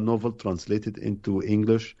have the novel translated into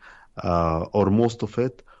English, or most of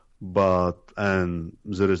it, and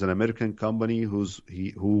there is an American company who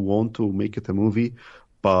want to make it a movie,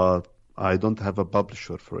 but I don't have a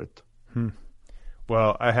publisher for it.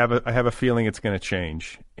 Well, I have a feeling it's going to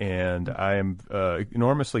change, and I am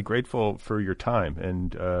enormously grateful for your time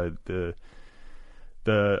and the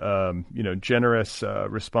generous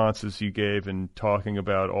responses you gave in talking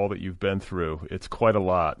about all that you've been through. It's quite a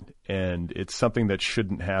lot, and it's something that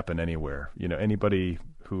shouldn't happen anywhere. Anybody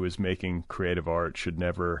who is making creative art should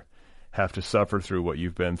never have to suffer through what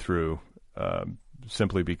you've been through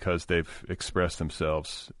simply because they've expressed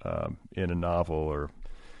themselves in a novel or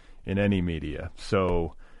in any media.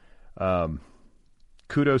 So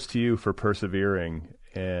kudos to you for persevering,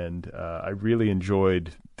 and I really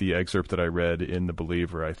enjoyed the excerpt that I read in The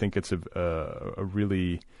Believer. I think it's a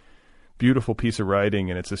really beautiful piece of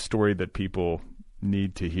writing, and it's a story that people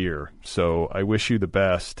need to hear. So I wish you the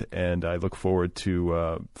best, and I look forward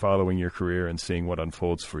to following your career and seeing what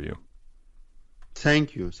unfolds for you.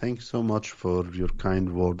 Thank you. Thank you so much for your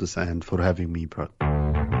kind words and for having me, Brad.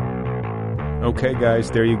 Okay,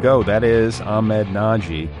 guys, there you go. That is Ahmed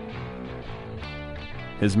Najee.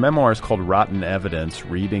 His memoir is called Rotten Evidence,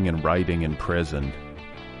 Reading and Writing in Prison.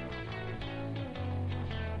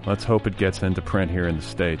 Let's hope it gets into print here in the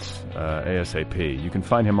States ASAP. You can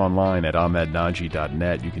find him online at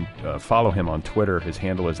ahmednajee.net. You can follow him on Twitter. His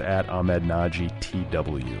handle is at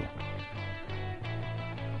ahmednajeetw.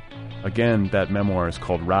 Again, that memoir is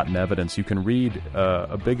called Rotten Evidence. You can read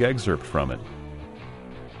a big excerpt from it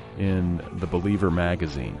in The Believer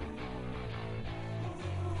magazine.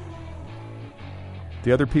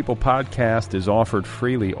 The Other People podcast is offered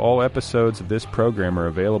freely. All episodes of this program are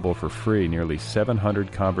available for free. Nearly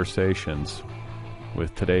 700 conversations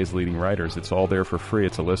with today's leading writers. It's all there for free.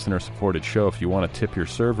 It's a listener-supported show. If you want to tip your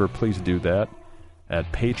server, please do that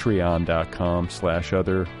at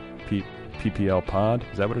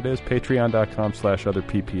patreon.com/otherpplpod. Is that what it is?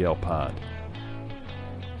 Patreon.com/otherpplpod.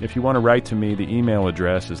 If you want to write to me, the email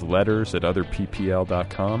address is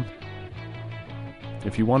letters@otherppl.com.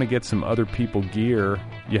 If you want to get some Other People gear,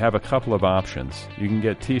 you have a couple of options. You can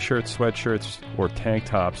get t-shirts, sweatshirts, or tank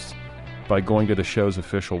tops by going to the show's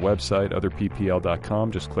official website, otherppl.com.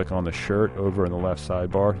 Just click on the shirt over in the left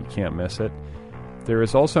sidebar. You can't miss it. There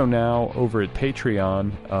is also now, over at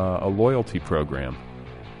Patreon, a loyalty program.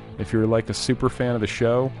 If you're like a super fan of the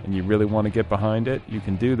show and you really want to get behind it, you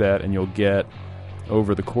can do that, and you'll get,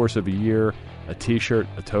 over the course of a year, a t-shirt,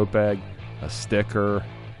 a tote bag, a sticker.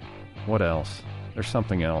 What else? There's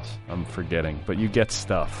something else I'm forgetting, but you get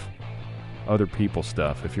stuff, Other People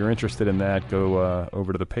stuff. If you're interested in that, go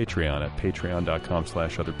over to the Patreon at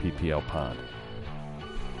patreon.com/otherpplpod.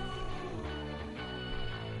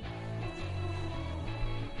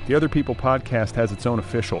 The Other People podcast has its own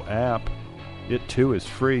official app. It too is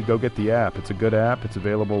free. Go get the app. It's a good app. It's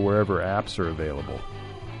available wherever apps are available.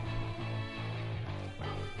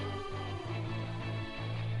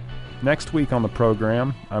 Next week on the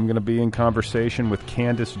program, I'm going to be in conversation with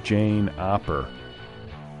Candace Jane Opper.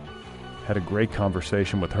 Had a great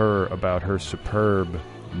conversation with her about her superb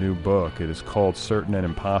new book. It is called Certain and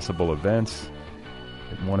Impossible Events.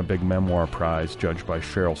 It won a big memoir prize judged by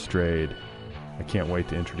Cheryl Strayed. I can't wait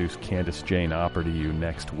to introduce Candace Jane Opper to you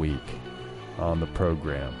next week on the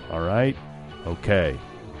program. All right? Okay.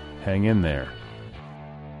 Hang in there.